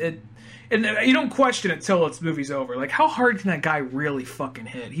it. And you don't question it till it's movie's over. Like, how hard can that guy really fucking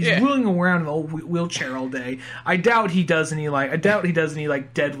hit? He's wheeling around in the old wheelchair all day. I doubt he does any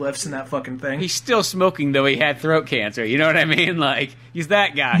deadlifts in that fucking thing. He's still smoking, though he had throat cancer. You know what I mean? Like, he's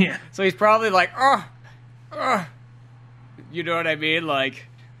that guy. Yeah. So he's probably like, you know what I mean? Like,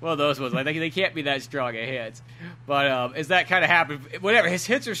 well, those ones, like, they can't be that strong at hits. But as that kind of happened, whatever, his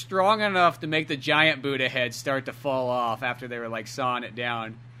hits are strong enough to make the giant Buddha head start to fall off after they were, like, sawing it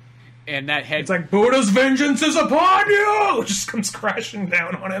down. And that head... It's like, Buddha's vengeance is upon you! Just comes crashing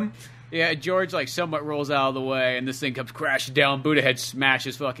down on him. Yeah, George, like, somewhat rolls out of the way, and this thing comes crashing down. Buddha head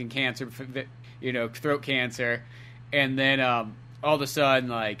smashes fucking cancer, throat cancer. And then, all of a sudden,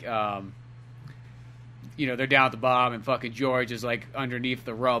 like, they're down at the bottom, and fucking George is, like, underneath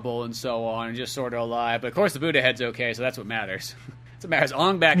the rubble and so on, and just sort of alive. But, of course, the Buddha head's okay, so that's what matters. That's what matters.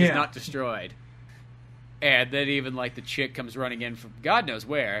 Ong Bak is not destroyed. And then even, like, the chick comes running in from God knows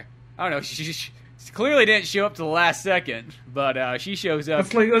where. I don't know. She clearly didn't show up to the last second, but she shows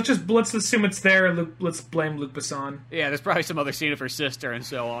up. Let's assume it's there. Let's blame Luc Besson. Yeah, there's probably some other scene of her sister and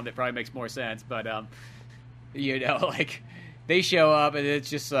so on that probably makes more sense. But like they show up and it's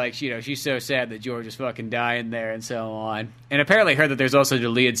just like she's so sad that George is fucking dying there and so on. And apparently heard that there's also a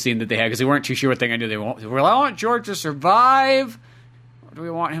deleted scene that they had because they weren't too sure what thing I knew they want. Well, I want George to survive, or do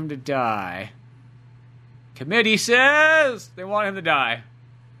we want him to die? Committee says they want him to die.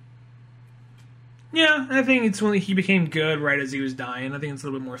 Yeah, I think it's when he became good right as he was dying. I think it's a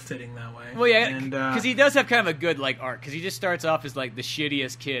little bit more fitting that way. Well, yeah, because he does have kind of a good, like, arc. Because he just starts off as, like, the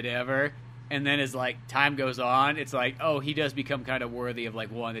shittiest kid ever. And then as, like, time goes on, it's like, oh, he does become kind of worthy of,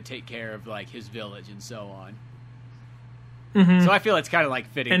 like, wanting to take care of, like, his village and so on. Mm-hmm. So I feel it's kind of, like,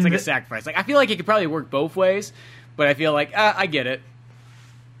 fitting. It's like a sacrifice. Like, I feel like it could probably work both ways. But I feel like, I get it.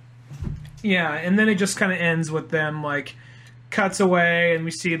 Yeah, and then it just kind of ends with them, like... Cuts away, and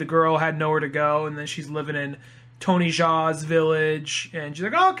we see the girl had nowhere to go, and then she's living in Tony Jaa's village, and she's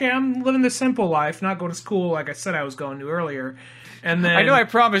like, oh, okay, I'm living the simple life, not going to school like I said I was going to earlier. And then I know I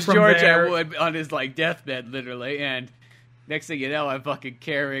promised George I would on his, like, deathbed, literally, and next thing you know, I'm fucking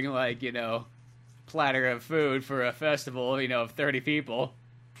carrying, like, platter of food for a festival, of 30 people.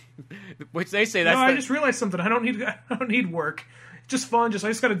 Which they say that's... No, I just realized something. I don't need work. Just fun.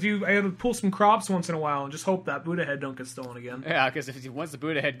 I gotta pull some crops once in a while and just hope that Buddha head don't get stolen again. Yeah, because once the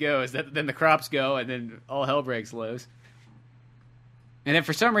Buddha head goes, then the crops go, and then all hell breaks loose. And then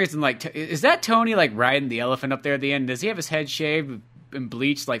for some reason, like, is that Tony, like, riding the elephant up there at the end? Does he have his head shaved and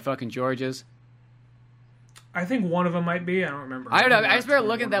bleached like fucking George's? I think one of them might be. I don't remember. I don't know. I just remember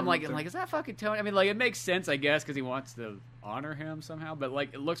looking at them like, is that fucking Tony? I mean, like, it makes sense, I guess, because he wants to honor him somehow, but,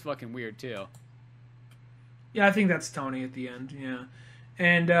 like, it looks fucking weird, too. Yeah, I think that's Tony at the end. Yeah,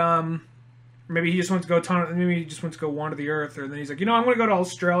 and maybe he just went to go. Maybe he just went to go wander the earth, or then he's like, I'm going to go to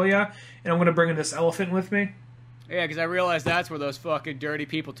Australia, and I'm going to bring this elephant with me. Yeah, because I realized that's where those fucking dirty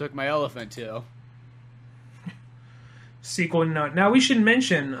people took my elephant to. Sequel note. Now we should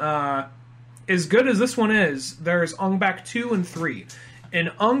mention, as good as this one is, there's Ong Bak 2 and 3.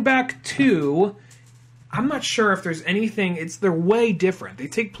 In Ong Bak 2. I'm not sure if there's anything. They're way different. They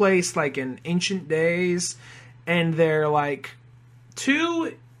take place like in ancient days, and they're like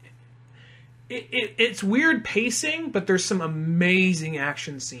it's weird pacing, but there's some amazing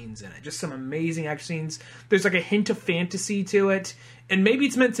action scenes in it. Just some amazing action scenes. There's like a hint of fantasy to it, and maybe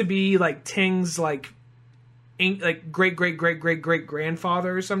it's meant to be like Ting's like great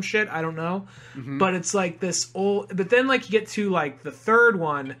grandfather or some shit. I don't know, but it's like this old. But then like you get to like the third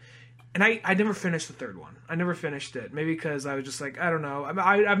one. And I never finished the third one. I never finished it. Maybe because I was just like, I don't know.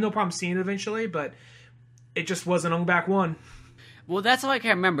 I have no problem seeing it eventually, but it just wasn't Ong Bak 1. Well, that's all I can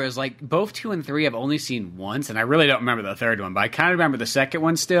remember is, like, both 2 and 3 I've only seen once, and I really don't remember the third one, but I kind of remember the second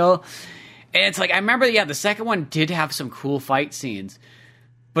one still. And it's like, I remember, the second one did have some cool fight scenes,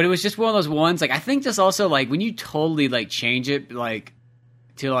 but it was just one of those ones, like, I think just also, like, when you totally, like, change it, like,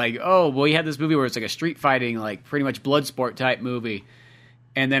 to, like, oh, well, you had this movie where it's, like, a street fighting, like, pretty much blood sport type movie.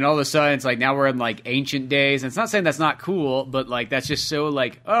 And then all of a sudden, it's like, now we're in, like, ancient days. And it's not saying that's not cool, but, like, that's just so,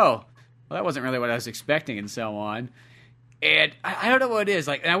 like, oh, well, that wasn't really what I was expecting and so on. And I don't know what it is.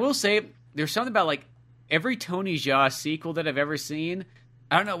 Like, and I will say, there's something about, like, every Tony Jaa sequel that I've ever seen,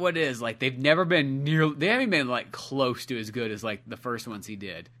 I don't know what it is. Like, they haven't been, like, close to as good as, like, the first ones he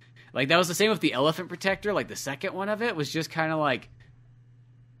did. Like, that was the same with the Elephant Protector. Like, the second one of it was just kind of, like,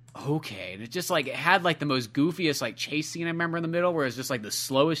 okay. And it just, like, it had, like, the most goofiest, like, chase scene I remember in the middle, where it was just, like, the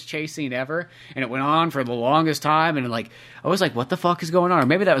slowest chase scene ever. And it went on for the longest time. And, like, I was like, what the fuck is going on? Or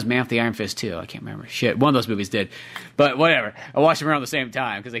maybe that was Man with the Iron Fist, too. I can't remember. Shit, one of those movies did. But whatever. I watched them around the same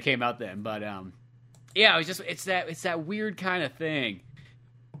time because they came out then. But, yeah, it's that weird kind of thing.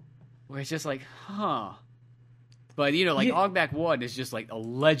 Where it's just like, huh. But, you know, like, Ong Bak 1 is just, like, a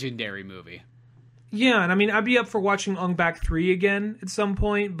legendary movie. Yeah, and I mean, I'd be up for watching Ong Bak 3 again at some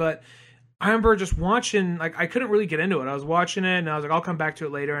point, but I remember just watching, like, I couldn't really get into it. I was watching it, and I was like, I'll come back to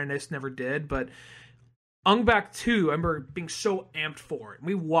it later, and I just never did. But Ong Bak 2, I remember being so amped for it. And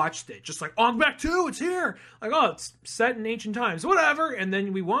we watched it, just like, Ong Bak 2, it's here! Like, oh, it's set in ancient times, whatever. And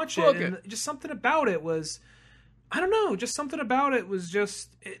then we watch it, and just something about it was... I don't know, just something about it was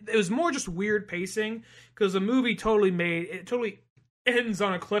just... It was more just weird pacing, because the movie totally ends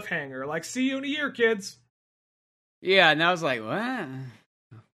on a cliffhanger. Like, see you in a year, kids. Yeah, and I was like, what?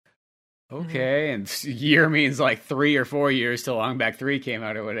 Okay, and year means like 3 or 4 years till Ong Bak 3 came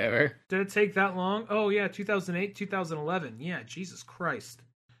out or whatever. Did it take that long? Oh, yeah, 2008, 2011. Yeah, Jesus Christ.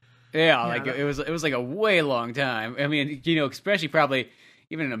 Yeah, like, it was like a way long time. I mean, you know, especially probably...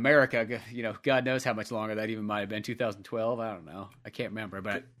 Even in America, you know, God knows how much longer that even might have been. 2012, I don't know. I can't remember,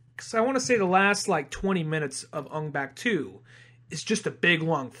 but... Because I want to say the last, like, 20 minutes of Ong Bak 2 is just a big,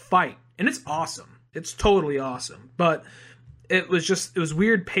 long fight. And it's awesome. It's totally awesome. But it was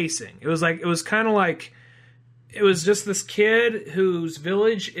weird pacing. It was kind of like... It was just this kid whose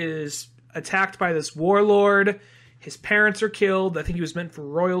village is attacked by this warlord. His parents are killed. I think he was meant for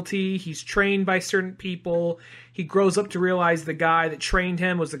royalty. He's trained by certain people. He grows up to realize the guy that trained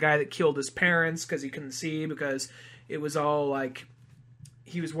him was the guy that killed his parents because he couldn't see, because it was all like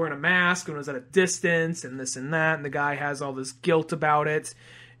he was wearing a mask and was at a distance and this and that. And the guy has all this guilt about it.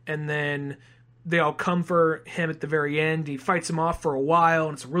 And then they all come for him at the very end. He fights him off for a while,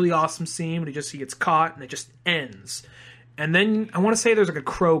 and it's a really awesome scene. But he gets caught, and it just ends. And then I want to say there's like a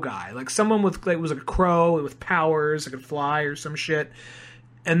crow guy, like someone with like was like a crow with powers, that could fly or some shit.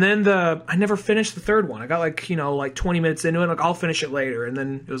 And then I never finished the third one. I got like 20 minutes into it. Like, I'll finish it later, and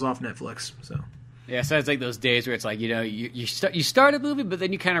then it was off Netflix. So yeah, so it's like those days where it's like, you know, you start a movie, but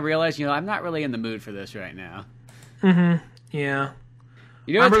then you kind of realize, you know, I'm not really in the mood for this right now. Mm-hmm. Yeah.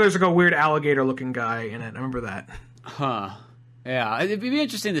 You know, I remember there's like a weird alligator looking guy in it. I remember that. Huh. Yeah, it'd be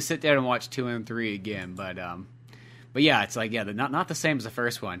interesting to sit down and watch 2 and 3 again, but yeah, it's like, yeah, not the same as the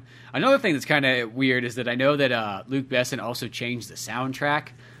first one. Another thing that's kind of weird is that I know that Luc Besson also changed the soundtrack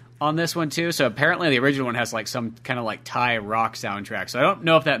on this one too. So apparently the original one has like some kind of like Thai rock soundtrack. So I don't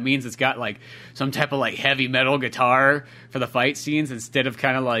know if that means it's got like some type of like heavy metal guitar for the fight scenes instead of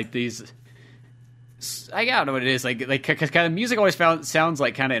kind of like these. I don't know what it is, like because kind of music always sounds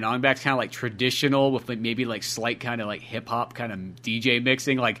like kind of in Ong Bak's kind of like traditional with like maybe like slight kind of like hip hop kind of DJ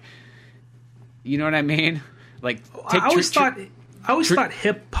mixing, like, you know what I mean? Like, I always thought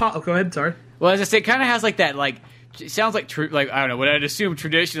hip hop. Oh, go ahead, sorry. Well, as I say, it kind of has like that, like, it sounds like like, I don't know what I'd assume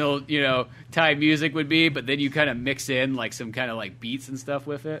traditional, you know, Thai music would be, but then you kind of mix in like some kind of like beats and stuff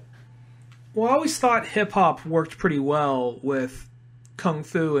with it. Well, I always thought hip hop worked pretty well with kung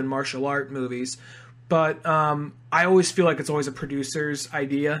fu and martial art movies, but I always feel like it's always a producer's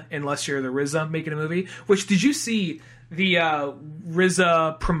idea, unless you're the RZA making a movie. Which, did you see the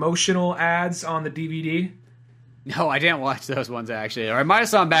RZA promotional ads on the DVD? No, I didn't watch those ones, actually. Or I might have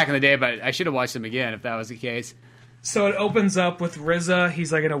saw them back in the day, but I should have watched them again if that was the case. So it opens up with RZA.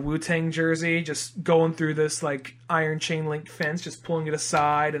 He's like in a Wu-Tang jersey, just going through this like iron chain link fence, just pulling it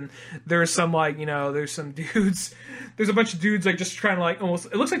aside. And there's some like, there's some dudes. There's a bunch of dudes like just trying to like almost.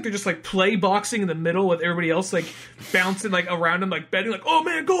 It looks like they're just like play boxing in the middle with everybody else like bouncing like around him, like betting, like, oh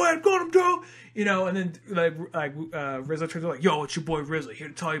man, go ahead, got him, Joe. And then RZA turns like, yo, it's your boy RZA here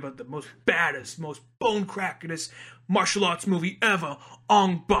to tell you about the most baddest, most bone crackingest martial arts movie ever,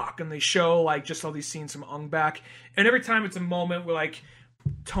 Ong Bak. And they show like just all these scenes from Ong Bak. And every time it's a moment where like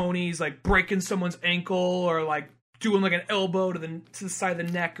Tony's like breaking someone's ankle or like doing like an elbow to the side of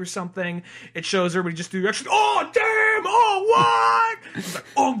the neck or something, it shows everybody just do action. Oh damn! Oh what? It's like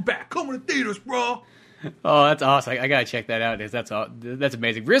Ong Bak coming to theaters, bro. Oh, that's awesome! I gotta check that out. That's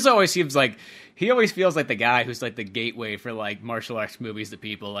amazing. RZA always seems like he always feels like the guy who's like the gateway for like martial arts movies to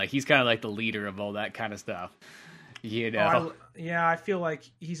people. Like he's kind of like the leader of all that kind of stuff. I feel like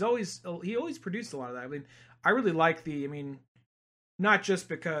he always produced a lot of that. I mean, I really like not just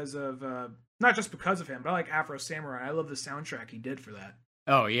because of him, but I like Afro Samurai. I love the soundtrack he did for that.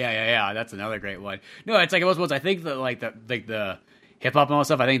 Oh yeah. That's another great one. No, it's like those ones. I think that like the hip hop and all that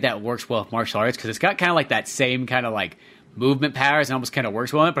stuff, I think that works well with martial arts because it's got kind of like that same kind of like movement patterns and almost kind of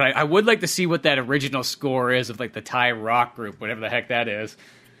works well in it. But I would like to see what that original score is of like the Thai rock group, whatever the heck that is,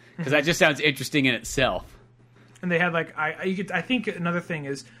 because that just sounds interesting in itself. And they had like I think another thing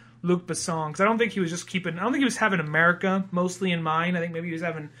is Luc Besson, because I don't think he was having America mostly in mind. I think maybe he was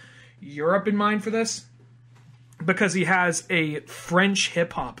having Europe in mind for this, because he has a French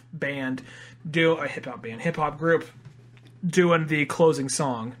hip hop group doing the closing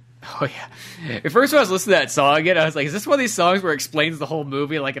song. Oh yeah! At first, when I was listening to that song again, I was like, "Is this one of these songs where it explains the whole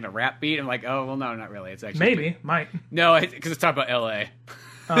movie like in a rap beat?" I'm like, "Oh well, no, not really. It's actually might no, because it's talking about L.A."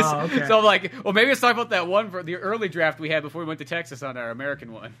 Oh, okay. So I'm like, well, maybe it's talking about that one for the early draft we had before we went to Texas on our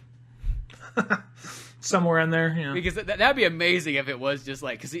American one. Somewhere in there, yeah. Because that'd be amazing if it was just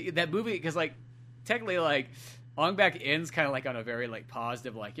like, because that movie, because like technically like Ong Bak ends kind of like on a very like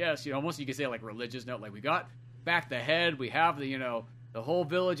positive, like yes, almost you could say like religious note, like we got back the head, we have the the whole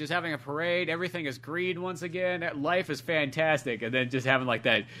village is having a parade, everything is green once again, life is fantastic, and then just having like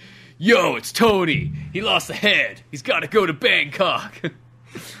that, yo, it's Tony, he lost the head, he's got to go to Bangkok.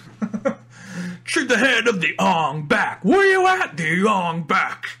 Treat the head of the Ong Bak. Where you at, the Ong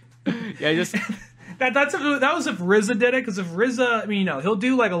Bak? Yeah, just that was if RZA did it, because if RZA, I mean, he'll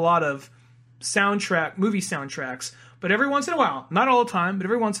do like a lot of movie soundtracks, but every once in a while, not all the time, but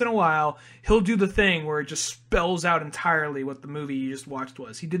every once in a while, he'll do the thing where it just spells out entirely what the movie you just watched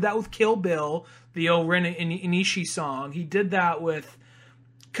was. He did that with Kill Bill, the Ren Inishi song. He did that with,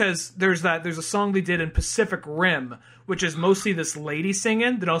 because there's a song they did in Pacific Rim, which is mostly this lady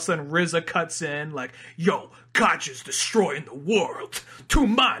singing, then all of a sudden RZA cuts in like, yo, Gotcha's destroying the world. Two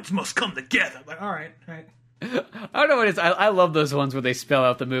minds must come together. Like, all right. I don't know what it is. I love those ones where they spell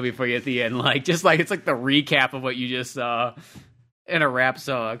out the movie for you at the end, like just like it's like the recap of what you just saw in a rap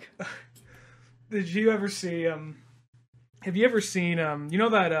song. Did you ever see? Have you ever seen?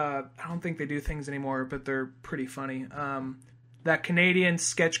 That I don't think they do things anymore, but they're pretty funny. That Canadian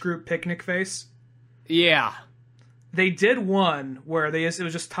sketch group Picnic Face. Yeah, they did one where it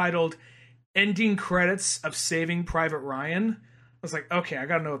was just titled "Ending Credits of Saving Private Ryan." I was like, okay, I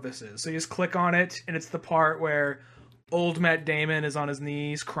gotta know what this is. So you just click on it, and it's the part where old Matt Damon is on his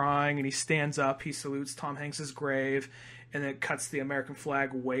knees crying, and he stands up, he salutes Tom Hanks's grave, and then it cuts the American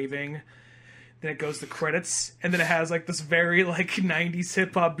flag waving. Then it goes to credits, and then it has like this very like 90s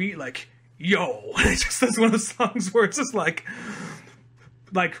hip hop beat, like, yo. And it just does one of those songs where it's just like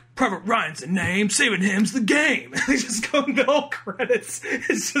Private Ryan's the name, saving him's the game. And they just go into all credits.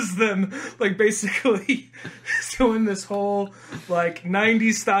 It's just them like basically doing this whole like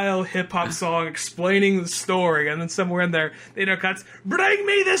 90s style hip hop song explaining the story, and then somewhere in there they cuts, bring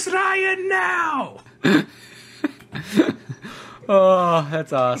me this Ryan now. Oh,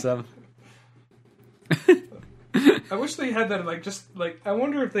 that's awesome. I wish they had that I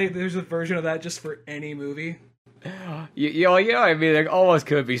wonder if there's a version of that just for any movie. Yeah, I mean, there almost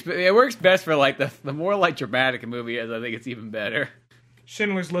could be. It works best for like the more like dramatic a movie is. I think it's even better.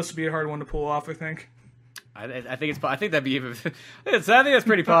 Schindler's List would be a hard one to pull off, I think. I think that'd be even. I think that's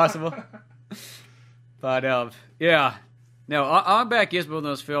pretty possible. But yeah, no, On Back is one of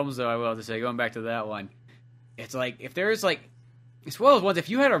those films, though. I will have to say, going back to that one, it's like if there's like, as well as ones, if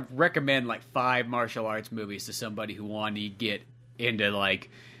you had to recommend like 5 martial arts movies to somebody who wanted to get into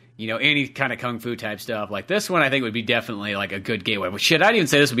like, any kind of kung fu type stuff, like this one, I think would be definitely like a good gateway. But shit, I'd even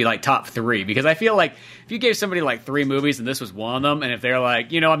say this would be like top 3, because I feel like if you gave somebody like 3 movies and this was one of them, and if they're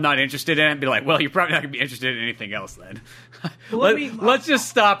like, I'm not interested in it, be like, well, you're probably not gonna be interested in anything else then. Let's just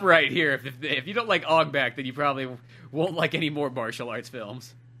stop right here. If you don't like Ong Bak, then you probably won't like any more martial arts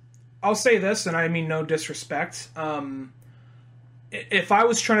films. I'll say this, and I mean no disrespect. If I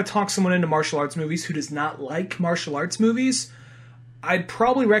was trying to talk someone into martial arts movies who does not like martial arts movies, I'd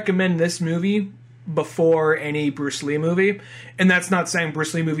probably recommend this movie before any Bruce Lee movie. And that's not saying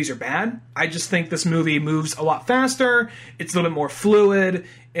Bruce Lee movies are bad. I just think this movie moves a lot faster, it's a little bit more fluid,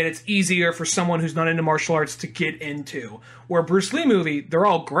 and it's easier for someone who's not into martial arts to get into. Where Bruce Lee movie, they're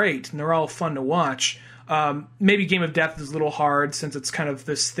all great, and they're all fun to watch. Maybe Game of Death is a little hard, since it's kind of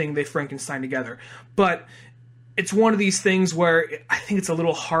this thing they Frankenstein together. But it's one of these things where I think it's a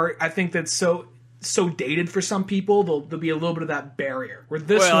little hard. I think that's so dated for some people, there'll be a little bit of that barrier. Where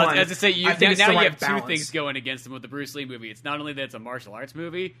this one, as I say, now you have balance. 2 things going against them with the Bruce Lee movie. It's not only that it's a martial arts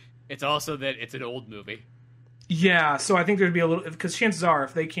movie, it's also that it's an old movie. Yeah, so I think there'd be a little, because chances are,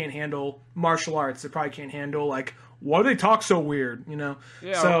 if they can't handle martial arts, they probably can't handle like, why do they talk so weird? Yeah,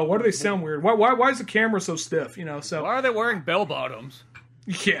 so why do they sound weird? Why is the camera so stiff? So why are they wearing bell bottoms?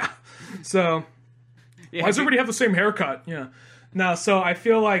 Yeah, so why does everybody have the same haircut? Yeah, no, so I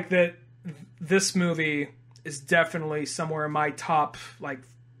feel like that. This movie, is definitely somewhere in my top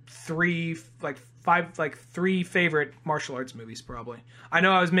three favorite martial arts movies. Probably. I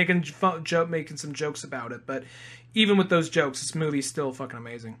know I was making some jokes about it, but even with those jokes, this movie's still fucking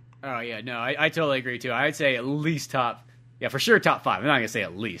amazing. Oh yeah, no, I totally agree too. I'd say at least for sure top 5. I'm not gonna say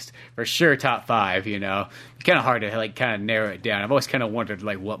at least, for sure top 5. You know, it's kind of hard to kind of narrow it down. I've always kind of wondered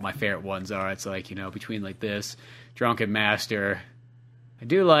what my favorite ones are. It's between this, Drunken Master. I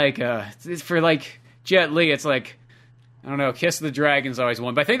do it's for Jet Li. It's I don't know, Kiss of the Dragon's always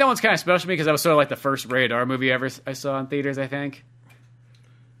one, but I think that one's kind of special to me because that was sort of the first rated R movie I saw in theaters. I think.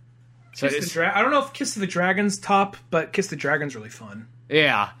 So I don't know if Kiss of the Dragon's top, but Kiss of the Dragon's really fun.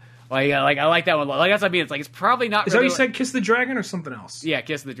 Yeah. I like that one. That's what I mean. It's probably not. Is that what you said, Kiss the Dragon, or something else? Yeah,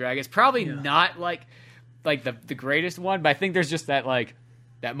 Kiss the Dragon. It's probably not the greatest one, but I think there's just that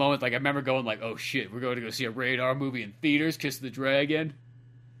that moment. I remember going oh shit, we're going to go see a rated R movie in theaters, Kiss the Dragon.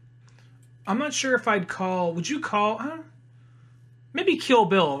 I'm not sure if I'd call. Would you call? Maybe Kill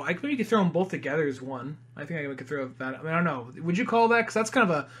Bill. Maybe you could throw them both together as one. I think we could throw that. I mean, I don't know. Would you call that? Because that's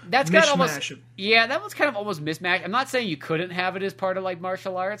kind of a mishmash. That one's kind of almost mismatched. I'm not saying you couldn't have it as part of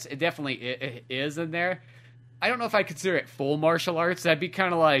martial arts. It definitely it is in there. I don't know if I consider it full martial arts. That'd be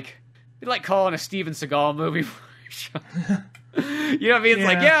kind of like calling a Steven Seagal movie. You know what I mean?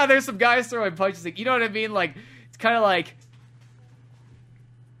 It's there's some guys throwing punches. You know what I mean? It's kind of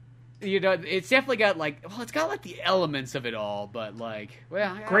it's definitely got it's got the elements of it all, but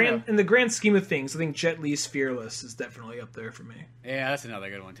in the grand scheme of things, I think Jet Li's Fearless is definitely up there for me. Yeah, that's another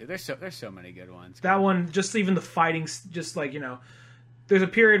good one too. There's so many good ones. That one, just even the fighting, just there's a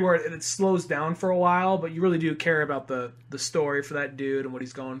period where it slows down for a while, but you really do care about the story for that dude and what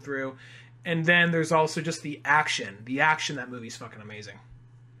he's going through. And then there's also just the action. The action in that movie's fucking amazing.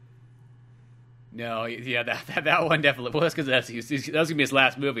 No, yeah, that one definitely. Well, that's because that was gonna be his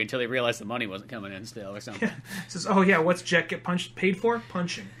last movie until he realized the money wasn't coming in still or something. Says, "Oh yeah, what's Jet get paid for?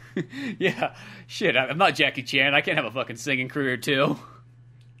 Punching." Yeah, shit. I'm not Jackie Chan. I can't have a fucking singing career too.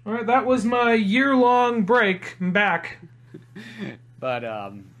 All right, that was my year-long break. I'm back. But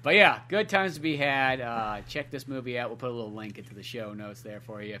yeah, good times to be had. Check this movie out. We'll put a little link into the show notes there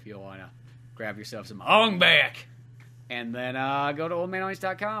for you if you want to grab yourself some Hong back. And then go to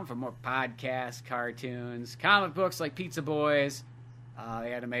oldmanorange.com for more podcasts, cartoons, comic books like Pizza Boys,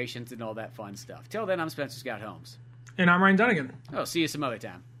 the animations, and all that fun stuff. Till then, I'm Spencer Scott Holmes. And I'm Ryan Dunnigan. Oh, see you some other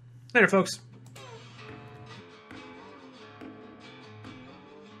time. Later, folks.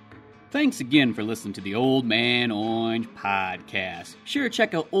 Thanks again for listening to the Old Man Orange podcast. Sure,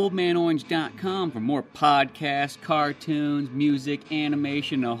 check out oldmanorange.com for more podcasts, cartoons, music,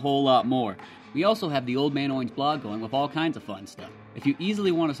 animation, and a whole lot more. We also have the Old Man Orange blog going with all kinds of fun stuff. If you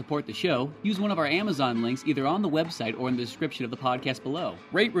easily want to support the show, use one of our Amazon links either on the website or in the description of the podcast below.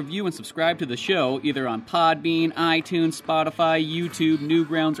 Rate, review, and subscribe to the show either on Podbean, iTunes, Spotify, YouTube,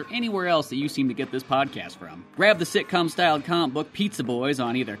 Newgrounds, or anywhere else that you seem to get this podcast from. Grab the sitcom-styled comic book Pizza Boys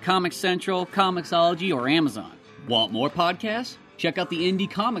on either Comic Central, Comixology, or Amazon. Want more podcasts? Check out the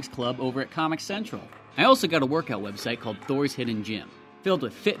Indie Comics Club over at Comic Central. I also got a workout website called Thor's Hidden Gym, filled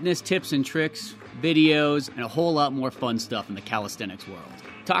with fitness tips and tricks, videos, and a whole lot more fun stuff in the calisthenics world.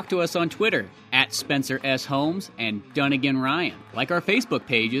 Talk to us on Twitter, at Spencer S. Holmes and Dunnigan Ryan. Like our Facebook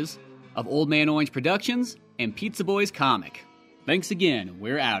pages of Old Man Orange Productions and Pizza Boys Comic. Thanks again,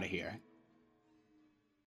 we're out of here.